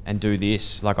and do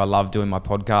this. Like, I love doing my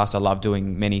podcast. I love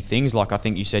doing many things. Like I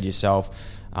think you said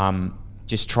yourself,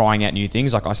 just trying out new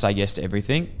things. Like, I say yes to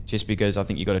everything just because I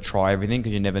think you've got to try everything,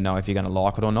 because you never know if you're going to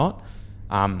like it or not.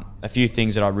 A few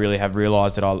things that I really have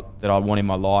realised that I want in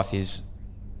my life is,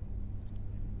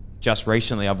 just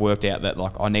recently I've worked out that,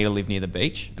 like, I need to live near the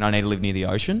beach and I need to live near the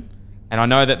ocean. And I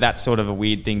know that that's sort of a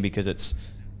weird thing because it's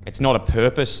not a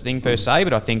purpose thing per se,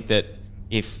 but I think that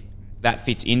if that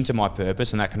fits into my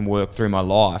purpose and that can work through my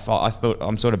life, I thought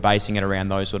I'm sort of basing it around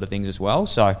those sort of things as well.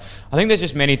 So I think there's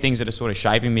just many things that are sort of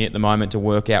shaping me at the moment to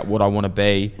work out what I want to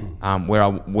be, where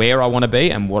I want to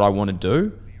be and what I want to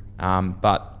do.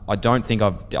 But I don't think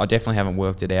I definitely haven't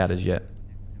worked it out as yet.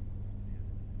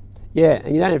 Yeah,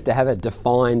 and you don't have to have a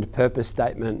defined purpose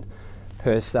statement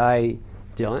per se,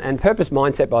 Dylan. And purpose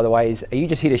mindset, by the way, is, are you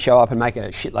just here to show up and make a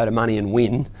shitload of money and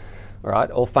win? All right,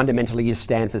 or fundamentally you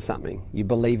stand for something. You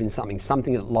believe in something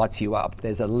that lights you up.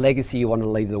 There's a legacy you want to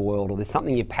leave the world, or there's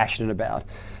something you're passionate about,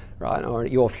 right? Or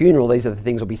at your funeral, these are the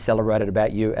things that will be celebrated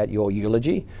about you at your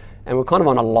eulogy. And we're kind of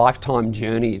on a lifetime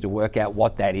journey to work out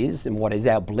what that is and what is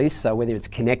our bliss. So whether it's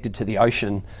connected to the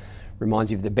ocean,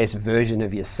 reminds you of the best version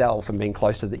of yourself and being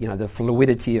close to the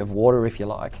fluidity of water, if you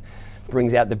like,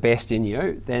 brings out the best in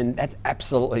you, then that's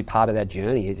absolutely part of that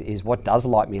journey is what does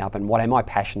light me up and what am I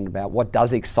passionate about, what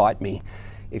does excite me,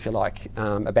 if you like,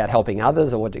 about helping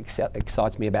others, or what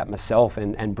excites me about myself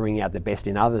and bringing out the best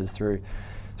in others through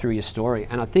your story.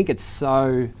 And I think it's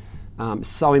so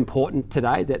important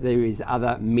today that there is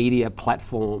other media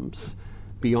platforms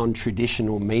beyond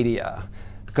traditional media,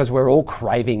 because we're all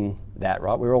craving that,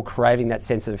 right? We're all craving that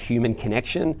sense of human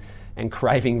connection and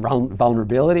craving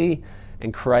vulnerability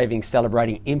and craving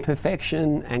celebrating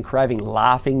imperfection and craving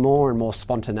laughing more and more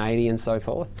spontaneity and so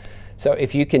forth. So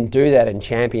if you can do that and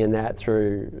champion that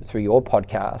through your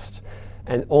podcast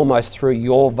and almost through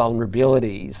your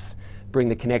vulnerabilities, bring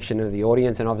the connection of the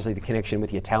audience and obviously the connection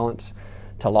with your talent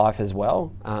to life as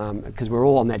well, because we're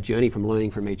all on that journey from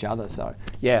learning from each other. So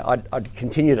yeah, I'd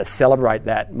continue to celebrate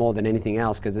that more than anything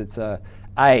else, because it's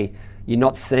you're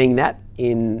not seeing that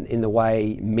in the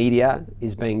way media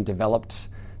is being developed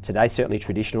today, certainly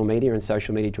traditional media and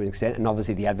social media to an extent, and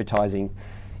obviously the advertising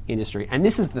industry. And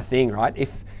this is the thing, right?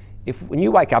 If when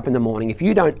you wake up in the morning, if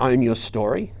you don't own your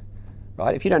story,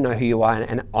 right? If you don't know who you are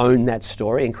and own that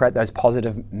story and create those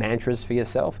positive mantras for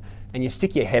yourself, and you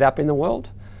stick your head up in the world,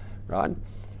 right?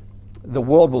 The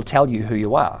world will tell you who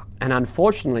you are. And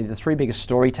unfortunately, the three biggest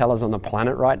storytellers on the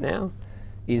planet right now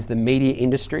is the media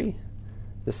industry,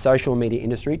 the social media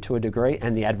industry to a degree,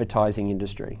 and the advertising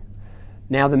industry.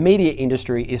 Now, the media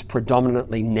industry is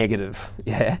predominantly negative,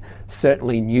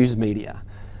 certainly news media.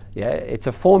 It's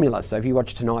a formula. So if you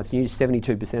watch tonight's news,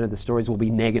 72% of the stories will be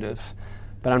negative.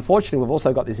 But unfortunately, we've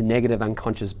also got this negative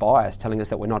unconscious bias telling us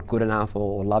that we're not good enough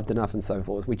or loved enough and so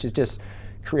forth, which is just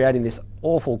creating this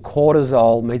awful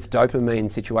cortisol meets dopamine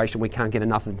situation. We can't get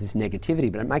enough of this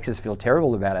negativity, but it makes us feel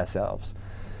terrible about ourselves.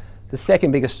 The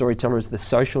second biggest storyteller is the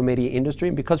social media industry.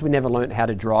 And because we never learned how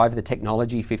to drive the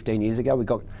technology 15 years ago, we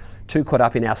got too caught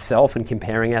up in ourselves and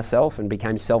comparing ourselves and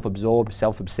became self-absorbed,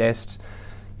 self-obsessed.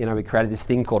 We created this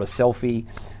thing called a selfie.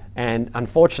 And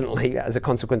unfortunately, as a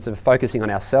consequence of focusing on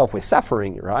ourselves, we're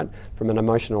suffering, right, from an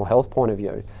emotional health point of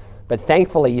view. But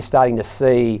thankfully, you're starting to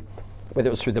see, whether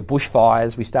it was through the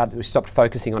bushfires, we stopped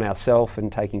focusing on ourselves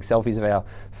and taking selfies of our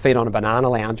feet on a banana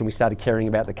lounge, and we started caring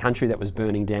about the country that was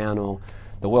burning down, or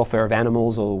the welfare of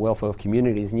animals, or the welfare of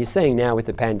communities. And you're seeing now with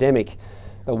the pandemic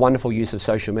a wonderful use of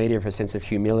social media for a sense of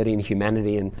humility and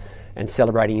humanity and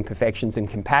celebrating imperfections and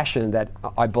compassion that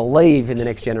I believe in the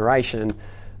next generation,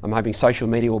 I'm hoping social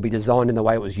media will be designed in the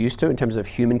way it was used to in terms of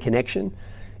human connection,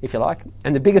 if you like.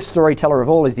 And the biggest storyteller of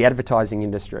all is the advertising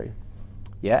industry.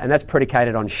 And that's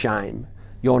predicated on shame.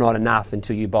 You're not enough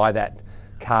until you buy that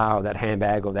car or that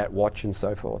handbag or that watch and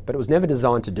so forth. But it was never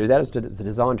designed to do that. It was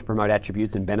designed to promote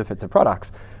attributes and benefits of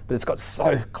products. But it's got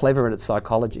so clever in its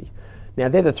psychology. Now,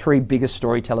 they're the three biggest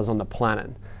storytellers on the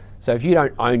planet. So if you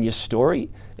don't own your story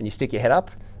and you stick your head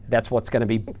up, that's what's going to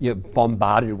be you're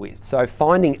bombarded with. So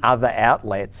finding other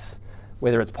outlets,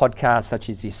 whether it's podcasts such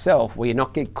as yourself, where you're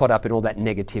not get caught up in all that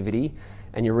negativity,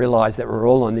 and you realise that we're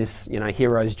all on this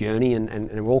hero's journey and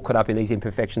we're all caught up in these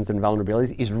imperfections and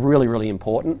vulnerabilities, is really, really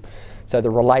important. So the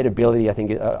relatability, I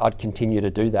think I'd continue to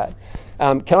do that.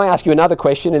 Can I ask you another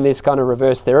question in this kind of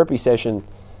reverse therapy session?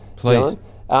 Please. Dylan?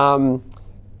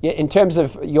 Yeah, in terms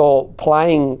of your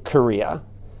playing career,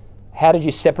 how did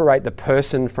you separate the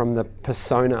person from the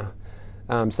persona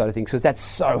sort of things? Because that's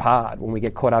so hard when we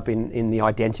get caught up in the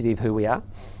identity of who we are.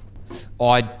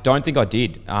 I don't think I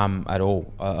did at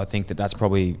all. I think that's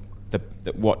probably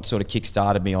what sort of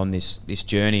kick-started me on this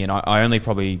journey, and I only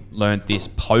probably learnt this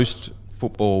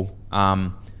post-football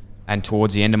and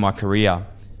towards the end of my career,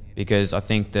 because I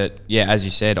think that, yeah, as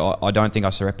you said, I don't think I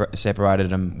separated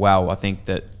them well. I think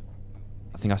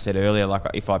I said earlier, like,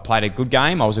 if I played a good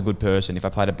game, I was a good person. If I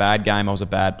played a bad game, I was a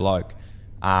bad bloke.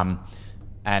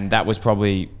 And that was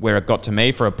probably where it got to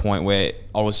me, for a point where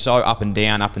I was so up and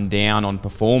down on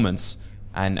performance,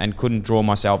 and couldn't draw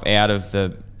myself out of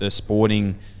the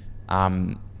sporting,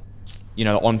 the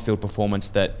on-field performance,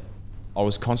 that I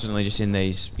was constantly just in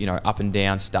these, up and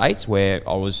down states where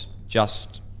I was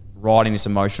just riding this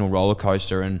emotional roller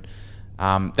coaster. And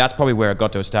that's probably where it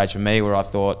got to a stage for me where I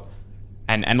thought,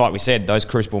 and like we said, those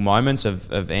crucible moments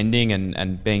of ending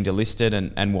and being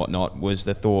delisted and whatnot, was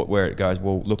the thought where it goes,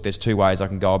 well, look, there's two ways I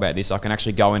can go about this. I can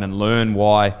actually go in and learn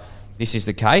why this is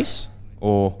the case,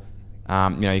 or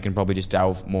you can probably just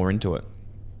delve more into it.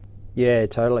 Yeah,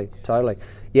 totally.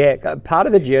 Yeah, part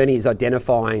of the journey is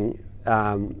identifying,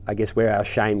 I guess, where our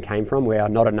shame came from, where our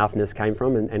not enoughness came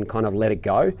from, and kind of let it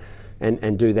go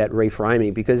and do that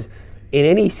reframing. Because in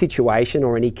any situation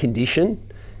or any condition,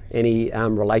 any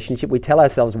relationship, we tell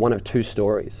ourselves one of two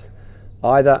stories.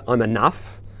 Either I'm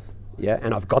enough,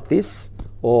 and I've got this,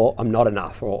 or I'm not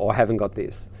enough, or I haven't got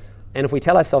this. And if we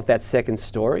tell ourselves that second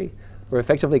story, we're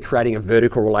effectively creating a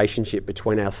vertical relationship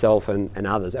between ourselves and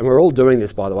others. And we're all doing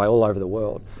this, by the way, all over the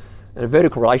world. And a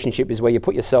vertical relationship is where you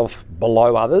put yourself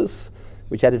below others,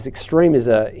 which at its extreme is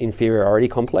an inferiority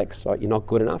complex, right? You're not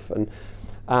good enough.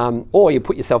 Or you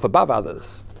put yourself above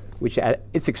others, which at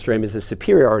its extreme is a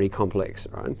superiority complex,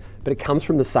 right? But it comes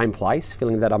from the same place,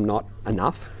 feeling that I'm not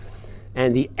enough.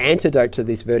 And the antidote to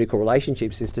these vertical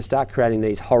relationships is to start creating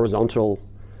these horizontal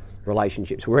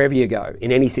relationships, wherever you go,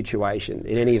 in any situation,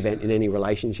 in any event, in any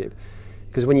relationship.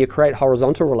 Because when you create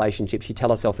horizontal relationships, you tell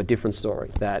yourself a different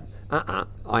story, that,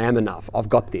 I am enough, I've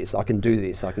got this, I can do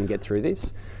this, I can get through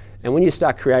this. And when you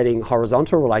start creating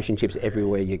horizontal relationships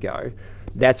everywhere you go,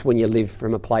 that's when you live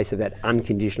from a place of that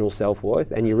unconditional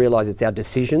self-worth, and you realise it's our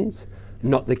decisions,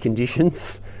 not the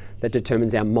conditions, that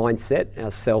determines our mindset,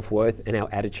 our self-worth and our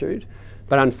attitude.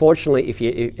 But unfortunately, if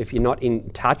you're not in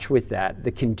touch with that,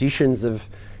 the conditions of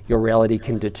your reality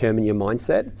can determine your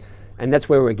mindset. And that's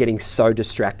where we're getting so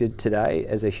distracted today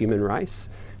as a human race.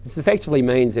 This effectively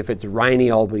means if it's rainy,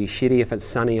 I'll be shitty. If it's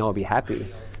sunny, I'll be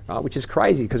happy. Right? Which is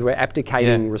crazy, because we're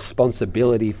abdicating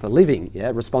responsibility for living.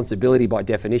 Yeah? Responsibility by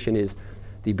definition is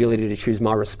the ability to choose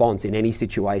my response in any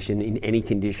situation, in any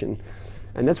condition.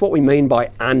 And that's what we mean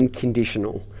by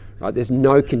unconditional. Right? There's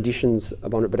no conditions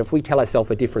upon it. But if we tell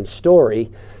ourselves a different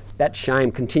story, that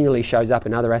shame continually shows up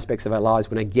in other aspects of our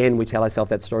lives when, again, we tell ourselves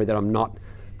that story that I'm not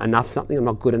enough something, I'm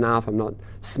not good enough, I'm not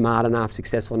smart enough,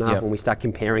 successful enough, when we start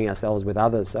comparing ourselves with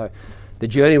others. So the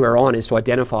journey we're on is to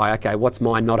identify, okay, what's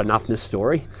my not enoughness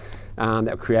story that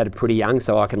was created pretty young,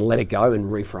 so I can let it go and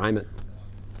reframe it.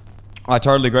 I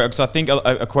totally agree, because I think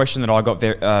a question that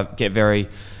I get very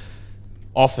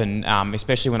often,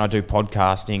 especially when I do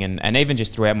podcasting and even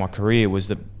just throughout my career, was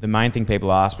the main thing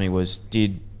people ask me was,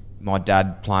 did my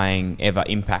dad playing ever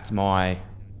impact my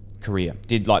career?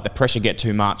 Did the pressure get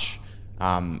too much?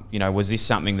 Was this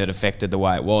something that affected the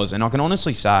way it was? And I can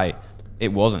honestly say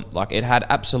it wasn't. It had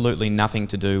absolutely nothing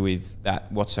to do with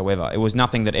that whatsoever. It was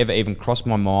nothing that ever even crossed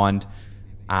my mind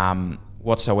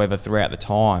whatsoever throughout the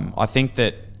time. I think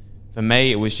that for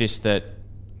me, it was just that,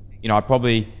 I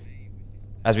probably,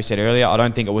 as we said earlier, I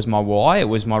don't think it was my why. It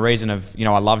was my reason of,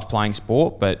 I loved playing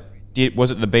sport, but was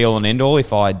it the be-all and end-all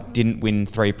if I didn't win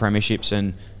 3 premierships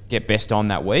and get best on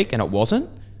that week? And it wasn't.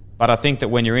 But I think that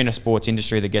when you're in a sports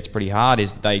industry that gets pretty hard,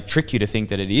 is they trick you to think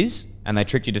that it is, and they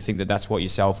trick you to think that that's what your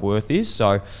self-worth is.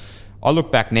 So I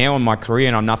look back now on my career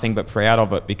and I'm nothing but proud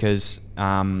of it, because,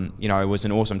 it was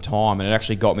an awesome time, and it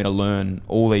actually got me to learn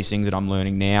all these things that I'm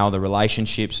learning now, the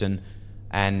relationships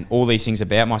and all these things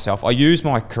about myself. I use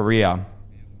my career,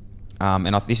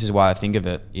 this is the way I think of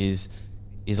it, is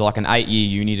like an 8-year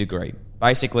uni degree.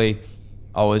 Basically,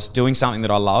 I was doing something that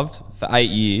I loved for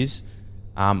 8 years,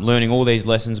 learning all these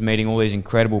lessons, meeting all these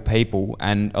incredible people,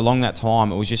 and along that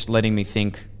time it was just letting me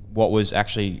think what was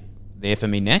actually there for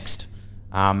me next,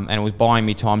 and it was buying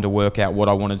me time to work out what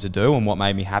I wanted to do and what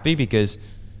made me happy, because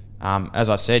as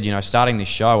I said, starting this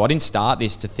show, I didn't start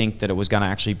this to think that it was going to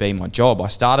actually be my job. I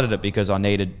started it because I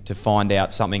needed to find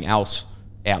out something else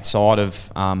outside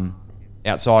of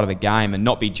the game, and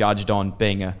not be judged on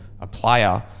being a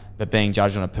player, but being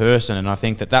judged on a person. And I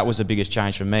think that was the biggest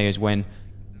change for me, is when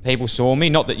people saw me.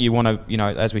 Not that you want to,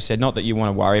 as we said, not that you want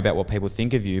to worry about what people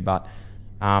think of you, but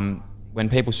when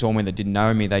people saw me that didn't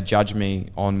know me, they judged me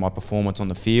on my performance on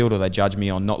the field, or they judged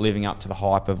me on not living up to the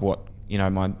hype of what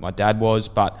my dad was.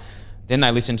 But then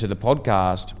they listened to the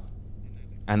podcast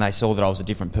and they saw that I was a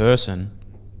different person,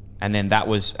 and then that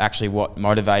was actually what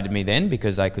motivated me then,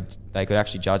 because they could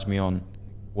actually judge me on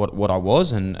what I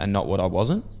was and not what I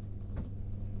wasn't.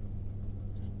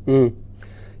 You're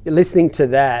listening to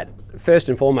that, first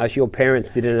and foremost, your parents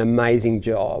did an amazing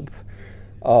job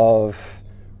of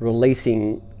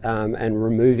releasing and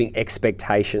removing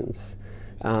expectations,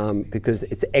 because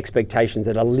it's expectations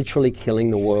that are literally killing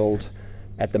the world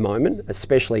at the moment,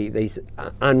 especially these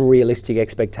unrealistic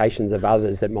expectations of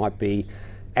others that might be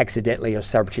accidentally or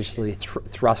surreptitiously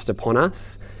thrust upon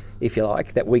us, if you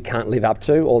like, that we can't live up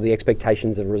to, or the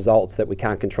expectations of results that we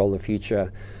can't control the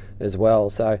future as well.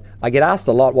 So I get asked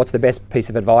a lot, what's the best piece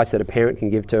of advice that a parent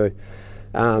can give to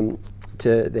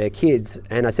their kids?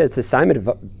 And I said it's the same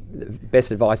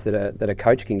best advice that a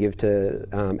coach can give to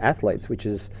athletes, which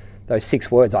is those 6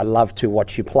 words: I love to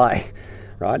watch you play.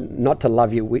 Right? Not to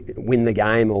love you win the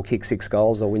game or kick 6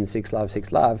 goals or win 6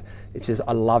 love. It's just,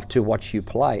 I love to watch you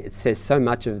play. It says so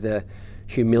much of the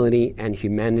humility and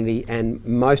humanity, and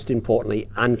most importantly,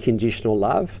 unconditional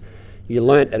love. You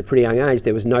learnt at a pretty young age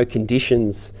there was no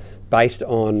conditions based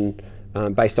on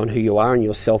who you are and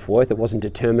your self-worth. It wasn't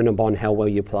determined upon how well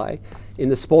you play. In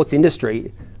the sports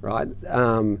industry, right,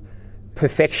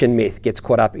 perfection myth gets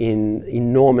caught up in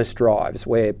enormous drives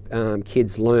where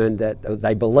kids learn that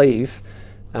they believe,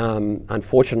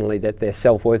 unfortunately, that their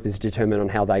self-worth is determined on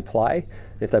how they play.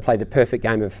 If they play the perfect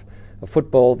game of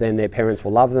football, then their parents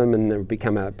will love them, and they'll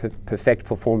become a perfect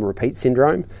perform repeat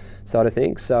syndrome sort of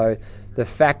thing. So the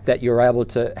fact that you're able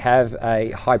to have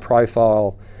a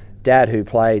high-profile dad who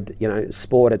played,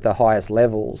 sport at the highest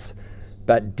levels,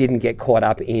 but didn't get caught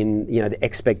up in, the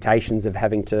expectations of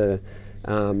having to,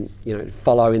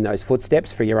 follow in those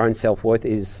footsteps for your own self-worth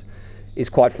is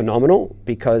quite phenomenal,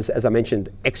 because, as I mentioned,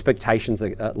 expectations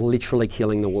are literally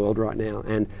killing the world right now.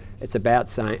 And it's about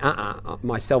saying,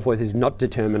 my self-worth is not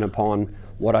determined upon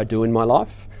what I do in my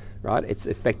life, right? It's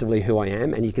effectively who I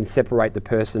am, and you can separate the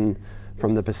person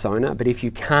from the persona. But if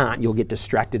you can't, you'll get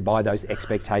distracted by those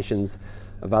expectations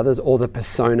of others or the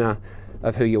persona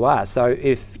of who you are. So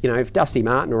if Dusty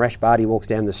Martin or Ash Barty walks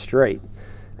down the street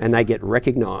and they get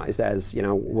recognised as,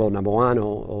 world number one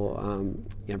or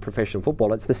professional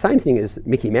footballer, it's the same thing as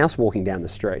Mickey Mouse walking down the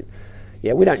street.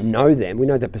 Yeah, we don't know them, we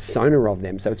know the persona of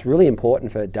them. So it's really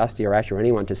important for Dusty or Ash or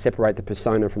anyone to separate the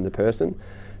persona from the person,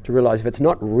 to realise if it's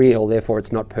not real, therefore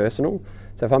it's not personal.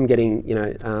 So if I'm getting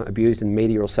abused in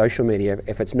media or social media,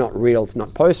 if it's not real, it's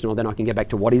not personal, then I can get back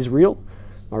to what is real,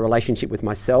 my relationship with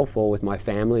myself or with my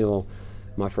family or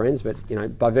my friends. But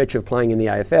by virtue of playing in the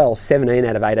AFL, 17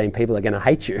 out of 18 people are going to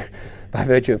hate you by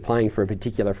virtue of playing for a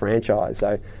particular franchise.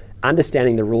 So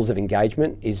understanding the rules of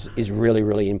engagement is really,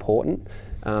 really important,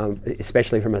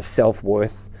 especially from a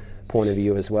self-worth point of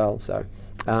view as well. So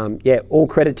all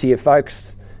credit to you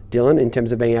folks, Dylan, in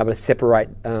terms of being able to separate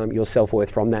your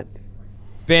self-worth from that.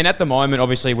 Ben, at the moment,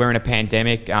 obviously we're in a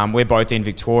pandemic. We're both in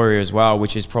Victoria as well,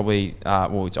 which is probably,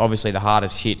 it's obviously the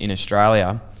hardest hit in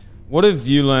Australia. What have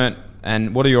you learnt,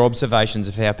 and what are your observations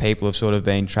of how people have sort of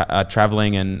been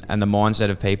travelling and the mindset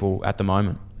of people at the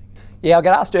moment? Yeah, I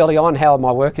got asked early on how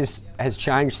my work has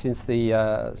changed since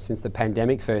the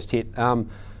pandemic first hit. The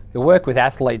work with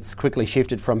athletes quickly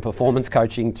shifted from performance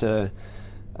coaching to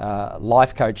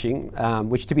life coaching,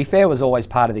 which, to be fair, was always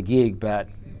part of the gig, but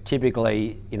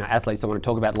typically, athletes don't want to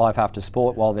talk about life after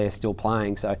sport while they're still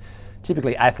playing. So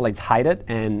typically athletes hate it,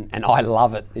 and I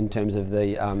love it in terms of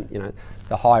the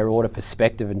higher order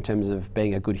perspective in terms of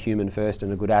being a good human first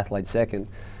and a good athlete second.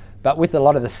 But with a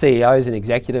lot of the CEOs and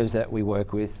executives that we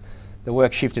work with, the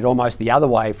work shifted almost the other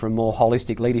way, from more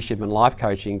holistic leadership and life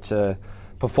coaching to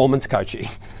performance coaching.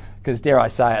 Because, dare I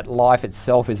say it, life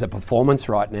itself is a performance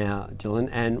right now, Dylan,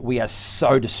 and we are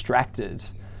so distracted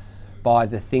by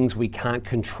the things we can't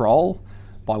control,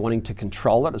 by wanting to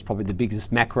control it. It's probably the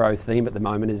biggest macro theme at the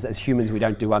moment is, as humans, we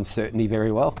don't do uncertainty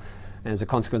very well. And as a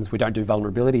consequence, we don't do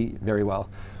vulnerability very well.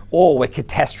 Or we're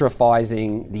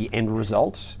catastrophizing the end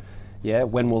result. Yeah,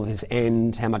 when will this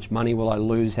end? How much money will I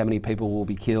lose? How many people will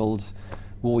be killed?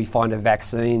 Will we find a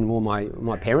vaccine? Will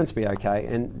my parents be okay?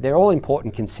 And they're all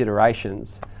important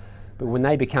considerations. But when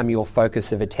they become your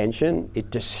focus of attention,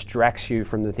 it distracts you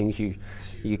from the things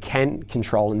you can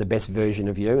control in the best version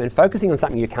of you. And focusing on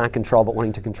something you can't control but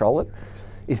wanting to control it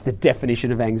is the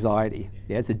definition of anxiety.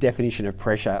 Yeah, it's the definition of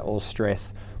pressure or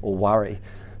stress or worry.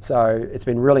 So it's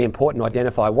been really important to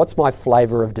identify what's my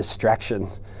flavour of distraction,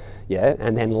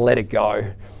 and then let it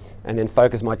go, and then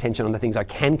focus my attention on the things I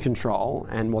can control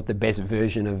and what the best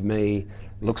version of me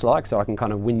looks like, so I can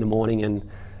kind of win the morning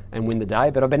and win the day.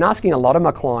 But I've been asking a lot of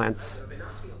my clients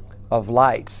of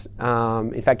late.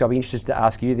 In fact, I'll be interested to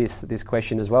ask you this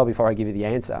question as well before I give you the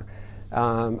answer.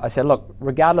 I said, look,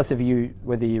 regardless of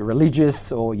whether you're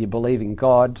religious or you believe in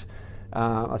God,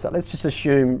 I said, let's just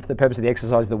assume for the purpose of the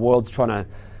exercise, the world's trying to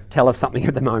tell us something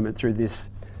at the moment through this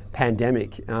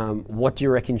pandemic. What do you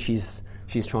reckon she's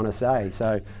trying to say?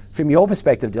 So from your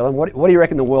perspective, Dylan, what do you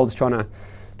reckon the world's trying to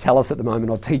tell us at the moment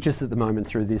or teach us at the moment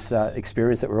through this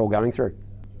experience that we're all going through?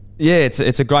 Yeah,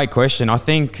 it's a great question. I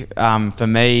think for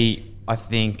me, I've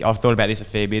thought about this a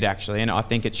fair bit actually, and I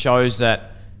think it shows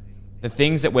that the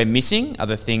things that we're missing are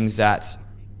the things that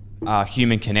are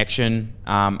human connection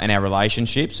and our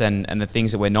relationships, and the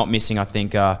things that we're not missing, I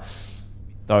think, are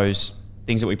those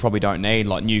things that we probably don't need,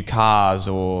 like new cars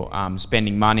or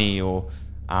spending money or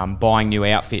buying new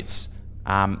outfits.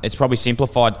 It's probably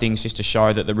simplified things just to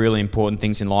show that the really important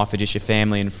things in life are just your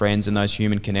family and friends and those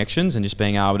human connections, and just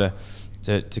being able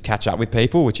to catch up with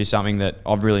people, which is something that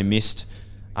I've really missed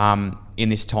in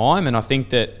this time. And I think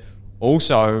that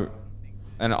also,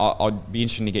 and I'd be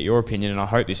interested to get your opinion, and I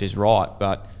hope this is right,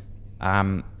 but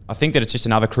I think that it's just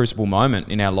another crucible moment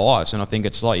in our lives. And I think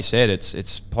it's like you said,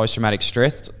 it's post-traumatic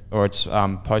stress or it's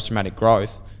post-traumatic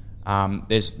growth.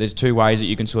 There's two ways that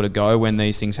you can sort of go when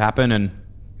these things happen, and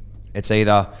it's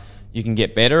either you can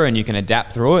get better and you can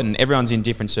adapt through it, and everyone's in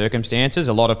different circumstances.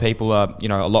 A lot of people are,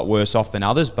 a lot worse off than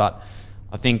others, but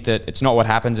I think that it's not what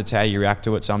happens, it's how you react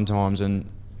to it sometimes. And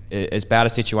as bad a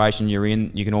situation you're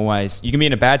in, you can be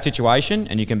in a bad situation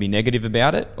and you can be negative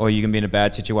about it, or you can be in a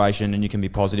bad situation and you can be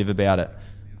positive about it.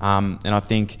 And I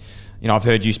think, I've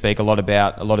heard you speak a lot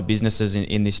about a lot of businesses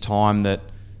in this time that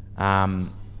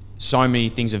so many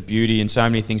things of beauty and so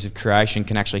many things of creation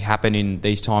can actually happen in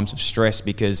these times of stress,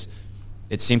 because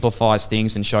it simplifies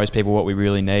things and shows people what we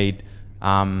really need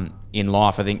in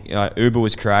life. I think Uber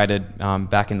was created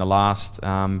back in the last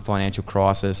financial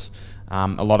crisis.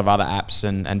 A lot of other apps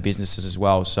and businesses as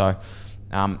well. So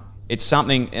it's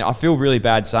something, I feel really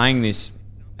bad saying this,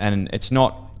 and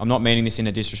I'm not meaning this in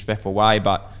a disrespectful way,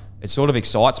 but it sort of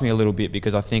excites me a little bit,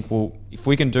 because I think, well, if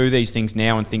we can do these things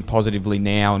now and think positively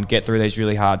now and get through these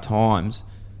really hard times,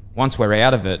 once we're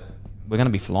out of it, we're going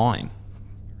to be flying.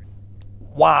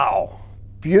 Wow.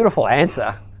 Beautiful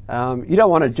answer. You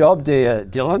don't want a job, do you,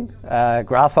 Dylan?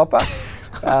 Grasshopper?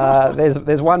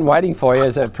 There's one waiting for you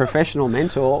as a professional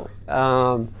mentor.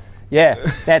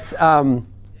 That's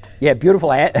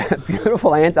beautiful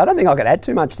answer. I don't think I could add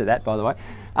too much to that, by the way.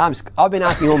 I've been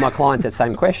asking all my clients that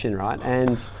same question, right?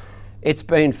 And it's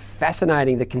been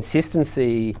fascinating, the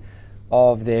consistency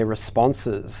of their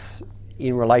responses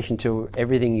in relation to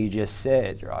everything you just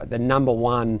said, right? The number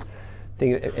one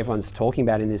thing everyone's talking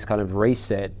about in this kind of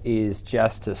reset is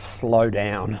just to slow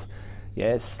down.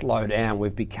 Slow down.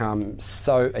 We've become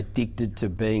so addicted to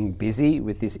being busy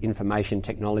with this information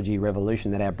technology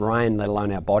revolution that our brain, let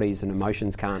alone our bodies and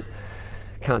emotions, can't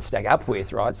stack up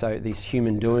with, right? So these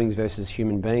human doings versus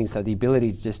human beings. So the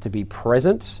ability just to be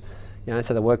present,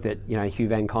 so the work that, Hugh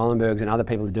Van Cuylenbergs and other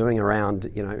people are doing around,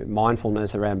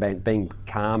 mindfulness, around being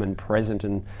calm and present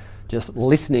and just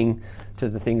listening to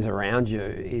the things around you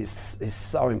is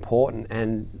so important.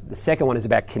 And the second one is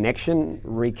about connection,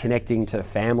 reconnecting to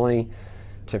family,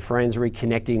 to friends,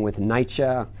 reconnecting with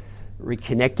nature,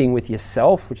 reconnecting with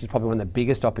yourself, which is probably one of the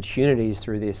biggest opportunities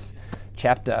through this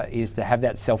chapter, is to have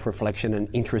that self-reflection and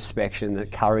introspection, the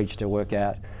courage to work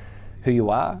out who you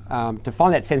are, to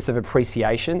find that sense of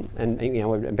appreciation and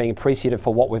being appreciative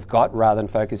for what we've got rather than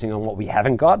focusing on what we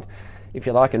haven't got, if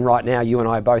you like. And right now, you and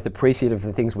I are both appreciative of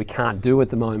the things we can't do at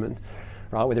the moment,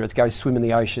 right? Whether it's go swim in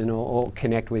the ocean or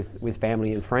connect with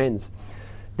family and friends.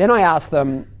 Then I asked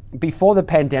them, before the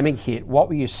pandemic hit, what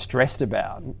were you stressed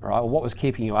about, right? What was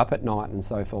keeping you up at night and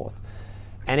so forth?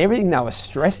 And everything they were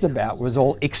stressed about was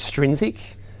all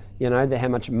extrinsic, how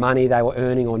much money they were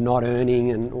earning or not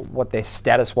earning, and what their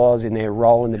status was in their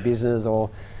role in the business or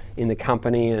in the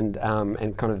company, and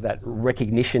kind of that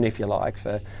recognition, if you like,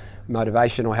 for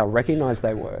motivation or how recognised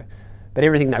they were. But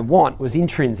everything they want was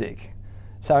intrinsic.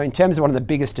 So in terms of one of the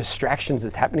biggest distractions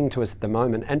that's happening to us at the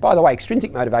moment, and by the way,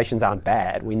 extrinsic motivations aren't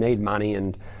bad. We need money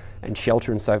and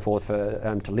shelter and so forth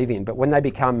for to live in. But when they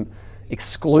become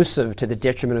exclusive to the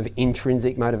detriment of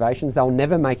intrinsic motivations, they'll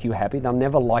never make you happy. They'll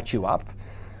never light you up,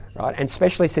 right? And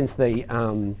especially since the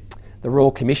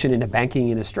Royal Commission into Banking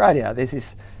in Australia, there's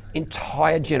this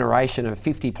entire generation of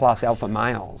 50+ alpha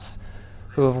males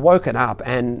who have woken up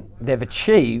and they've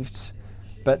achieved,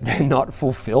 but they're not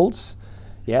fulfilled.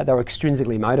 Yeah, they were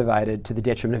extrinsically motivated to the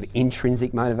detriment of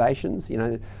intrinsic motivations,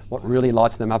 what really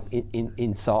lights them up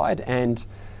inside. And,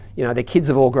 their kids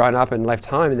have all grown up and left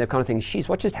home, and they're kind of thinking, geez,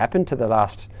 what just happened to the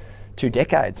last 2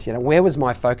 decades? Where was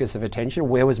my focus of attention?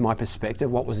 Where was my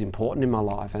perspective? What was important in my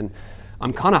life? And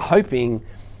I'm kind of hoping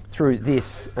through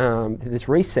this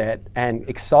reset, and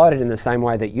excited in the same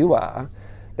way that you are,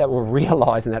 that we'll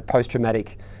realise in that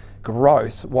post-traumatic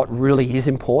growth what really is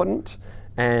important,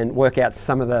 and work out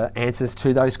some of the answers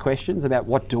to those questions about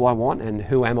what do I want and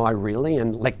who am I really,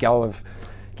 and let go of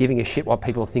giving a shit what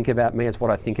people think about me. It's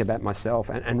what I think about myself,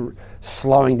 and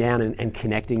slowing down and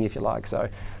connecting, if you like. So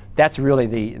that's really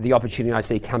the opportunity I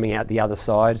see coming out the other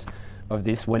side of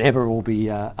this, whenever we'll be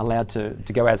allowed to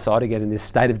go outside again in this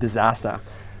state of disaster,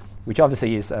 which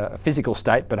obviously is a physical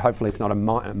state, but hopefully it's not a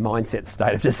mindset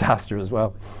state of disaster as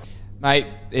well. Mate,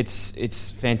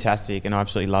 it's fantastic, and I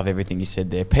absolutely love everything you said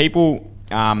there. People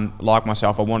like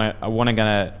myself, are gonna want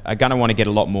to get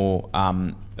a lot more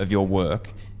of your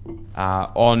work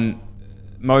on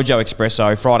Mojo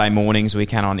Espresso. Friday mornings we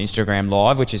can on Instagram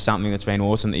Live, which is something that's been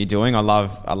awesome that you're doing. I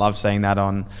love seeing that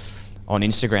on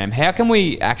Instagram. How can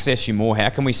we access you more? How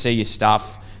can we see your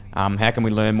stuff? How can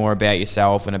we learn more about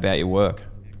yourself and about your work?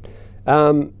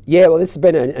 Well, this has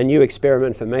been a new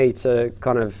experiment for me to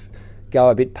kind of go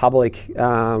a bit public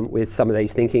with some of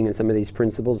these thinking and some of these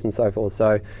principles and so forth.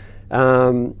 So, we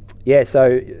have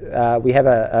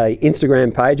a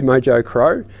Instagram page, Mojo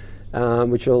Crowe,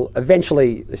 which will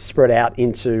eventually spread out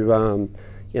into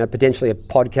potentially a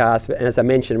podcast. But as I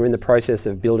mentioned, we're in the process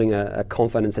of building a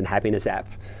confidence and happiness app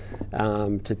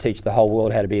to teach the whole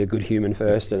world how to be a good human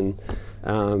first, and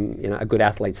a good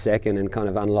athlete second, and kind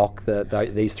of unlock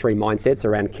these 3 mindsets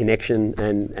around connection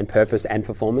and purpose and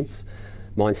performance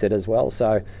mindset as well.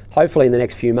 So hopefully in the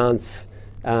next few months,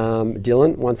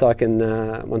 Dylan, once I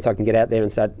can get out there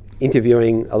and start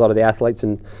interviewing a lot of the athletes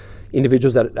and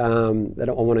individuals that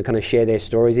I want to kind of share their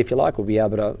stories, if you like, we'll be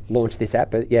able to launch this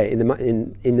app. But yeah, in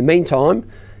the meantime,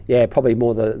 probably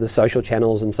more the social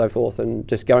channels and so forth, and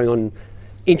just going on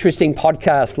interesting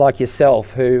podcasts like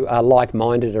yourself who are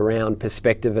like-minded around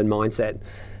perspective and mindset.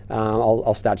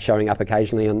 I'll start showing up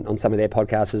occasionally on some of their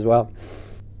podcasts as well.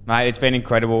 Mate, it's been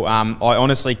incredible. I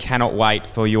honestly cannot wait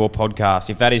for your podcast.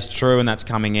 If that is true and that's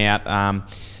coming out,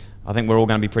 I think we're all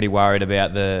going to be pretty worried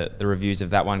about the reviews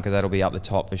of that one, because that'll be up the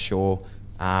top for sure.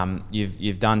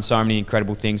 You've done so many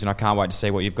incredible things, and I can't wait to see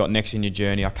what you've got next in your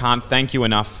journey. I can't thank you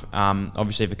enough,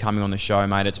 obviously, for coming on the show,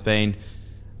 mate. It's been,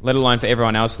 let alone for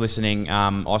everyone else listening,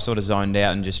 I sort of zoned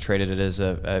out and just treated it as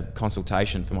a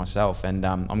consultation for myself. And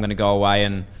I'm going to go away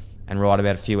and write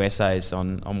about a few essays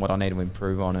on what I need to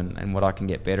improve on, and what I can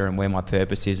get better, and where my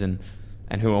purpose is, and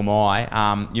who am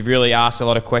I. You've really asked a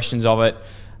lot of questions of it.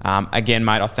 Again,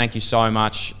 mate, I thank you so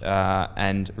much,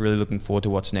 and really looking forward to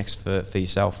what's next for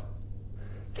yourself.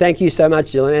 Thank you so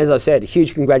much, Dylan. As I said,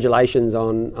 huge congratulations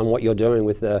on what you're doing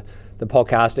with the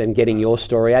podcast, and getting your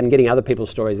story out and getting other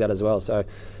people's stories out as well. So,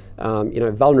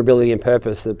 vulnerability and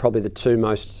purpose are probably the 2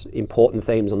 most important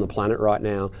themes on the planet right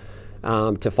now,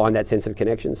 to find that sense of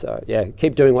connection. So yeah,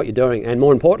 keep doing what you're doing. And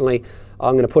more importantly,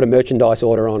 I'm going to put a merchandise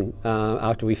order on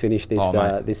after we finish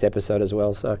this episode as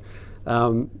well. So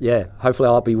hopefully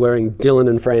I'll be wearing Dylan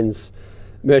and Friends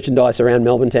merchandise around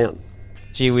Melbourne town.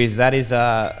 Gee whiz,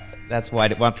 that's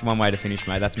one way to finish,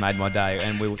 mate. That's made my day,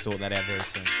 and we will sort that out very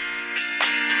soon.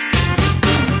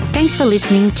 Thanks for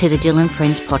listening to the Dylan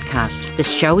Friends podcast. The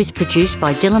show is produced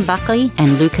by Dylan Buckley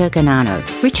and Luca Ganano.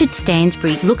 Richard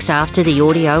Stansbury looks after the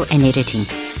audio and editing.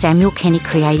 Samuel Kenny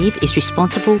Creative is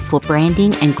responsible for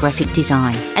branding and graphic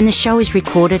design. And the show is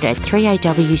recorded at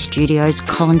 3AW Studios,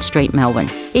 Collins Street, Melbourne.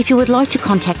 If you would like to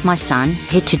contact my son,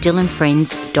 head to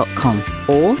dylanfriends.com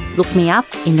or look me up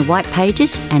in the white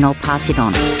pages and I'll pass it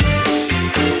on.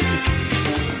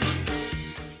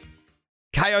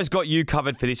 KO's got you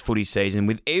covered for this footy season,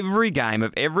 with every game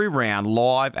of every round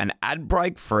live and ad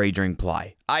break free during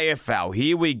play. AFL,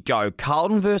 here we go.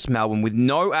 Carlton versus Melbourne with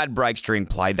no ad breaks during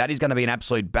play. That is going to be an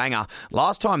absolute banger.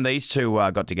 Last time these two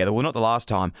got together, well, not the last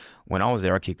time. When I was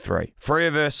there, I kicked 3.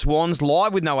 Freo versus Swans,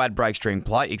 live with no ad breaks during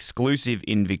play, exclusive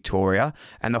in Victoria.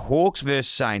 And the Hawks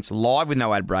versus Saints, live with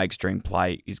no ad breaks during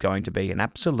play, is going to be an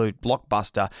absolute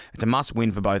blockbuster. It's a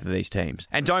must-win for both of these teams.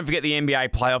 And don't forget the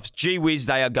NBA playoffs. Gee whiz,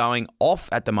 they are going off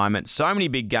at the moment. So many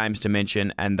big games to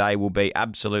mention, and they will be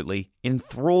absolutely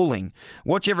enthralling.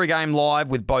 Watch every game live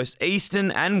with both Eastern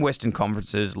and Western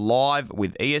Conferences, live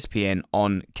with ESPN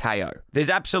on KO. There's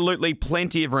absolutely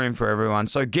plenty of room for everyone,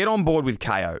 so get on board with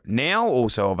KO. Now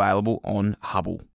also available on Hubble.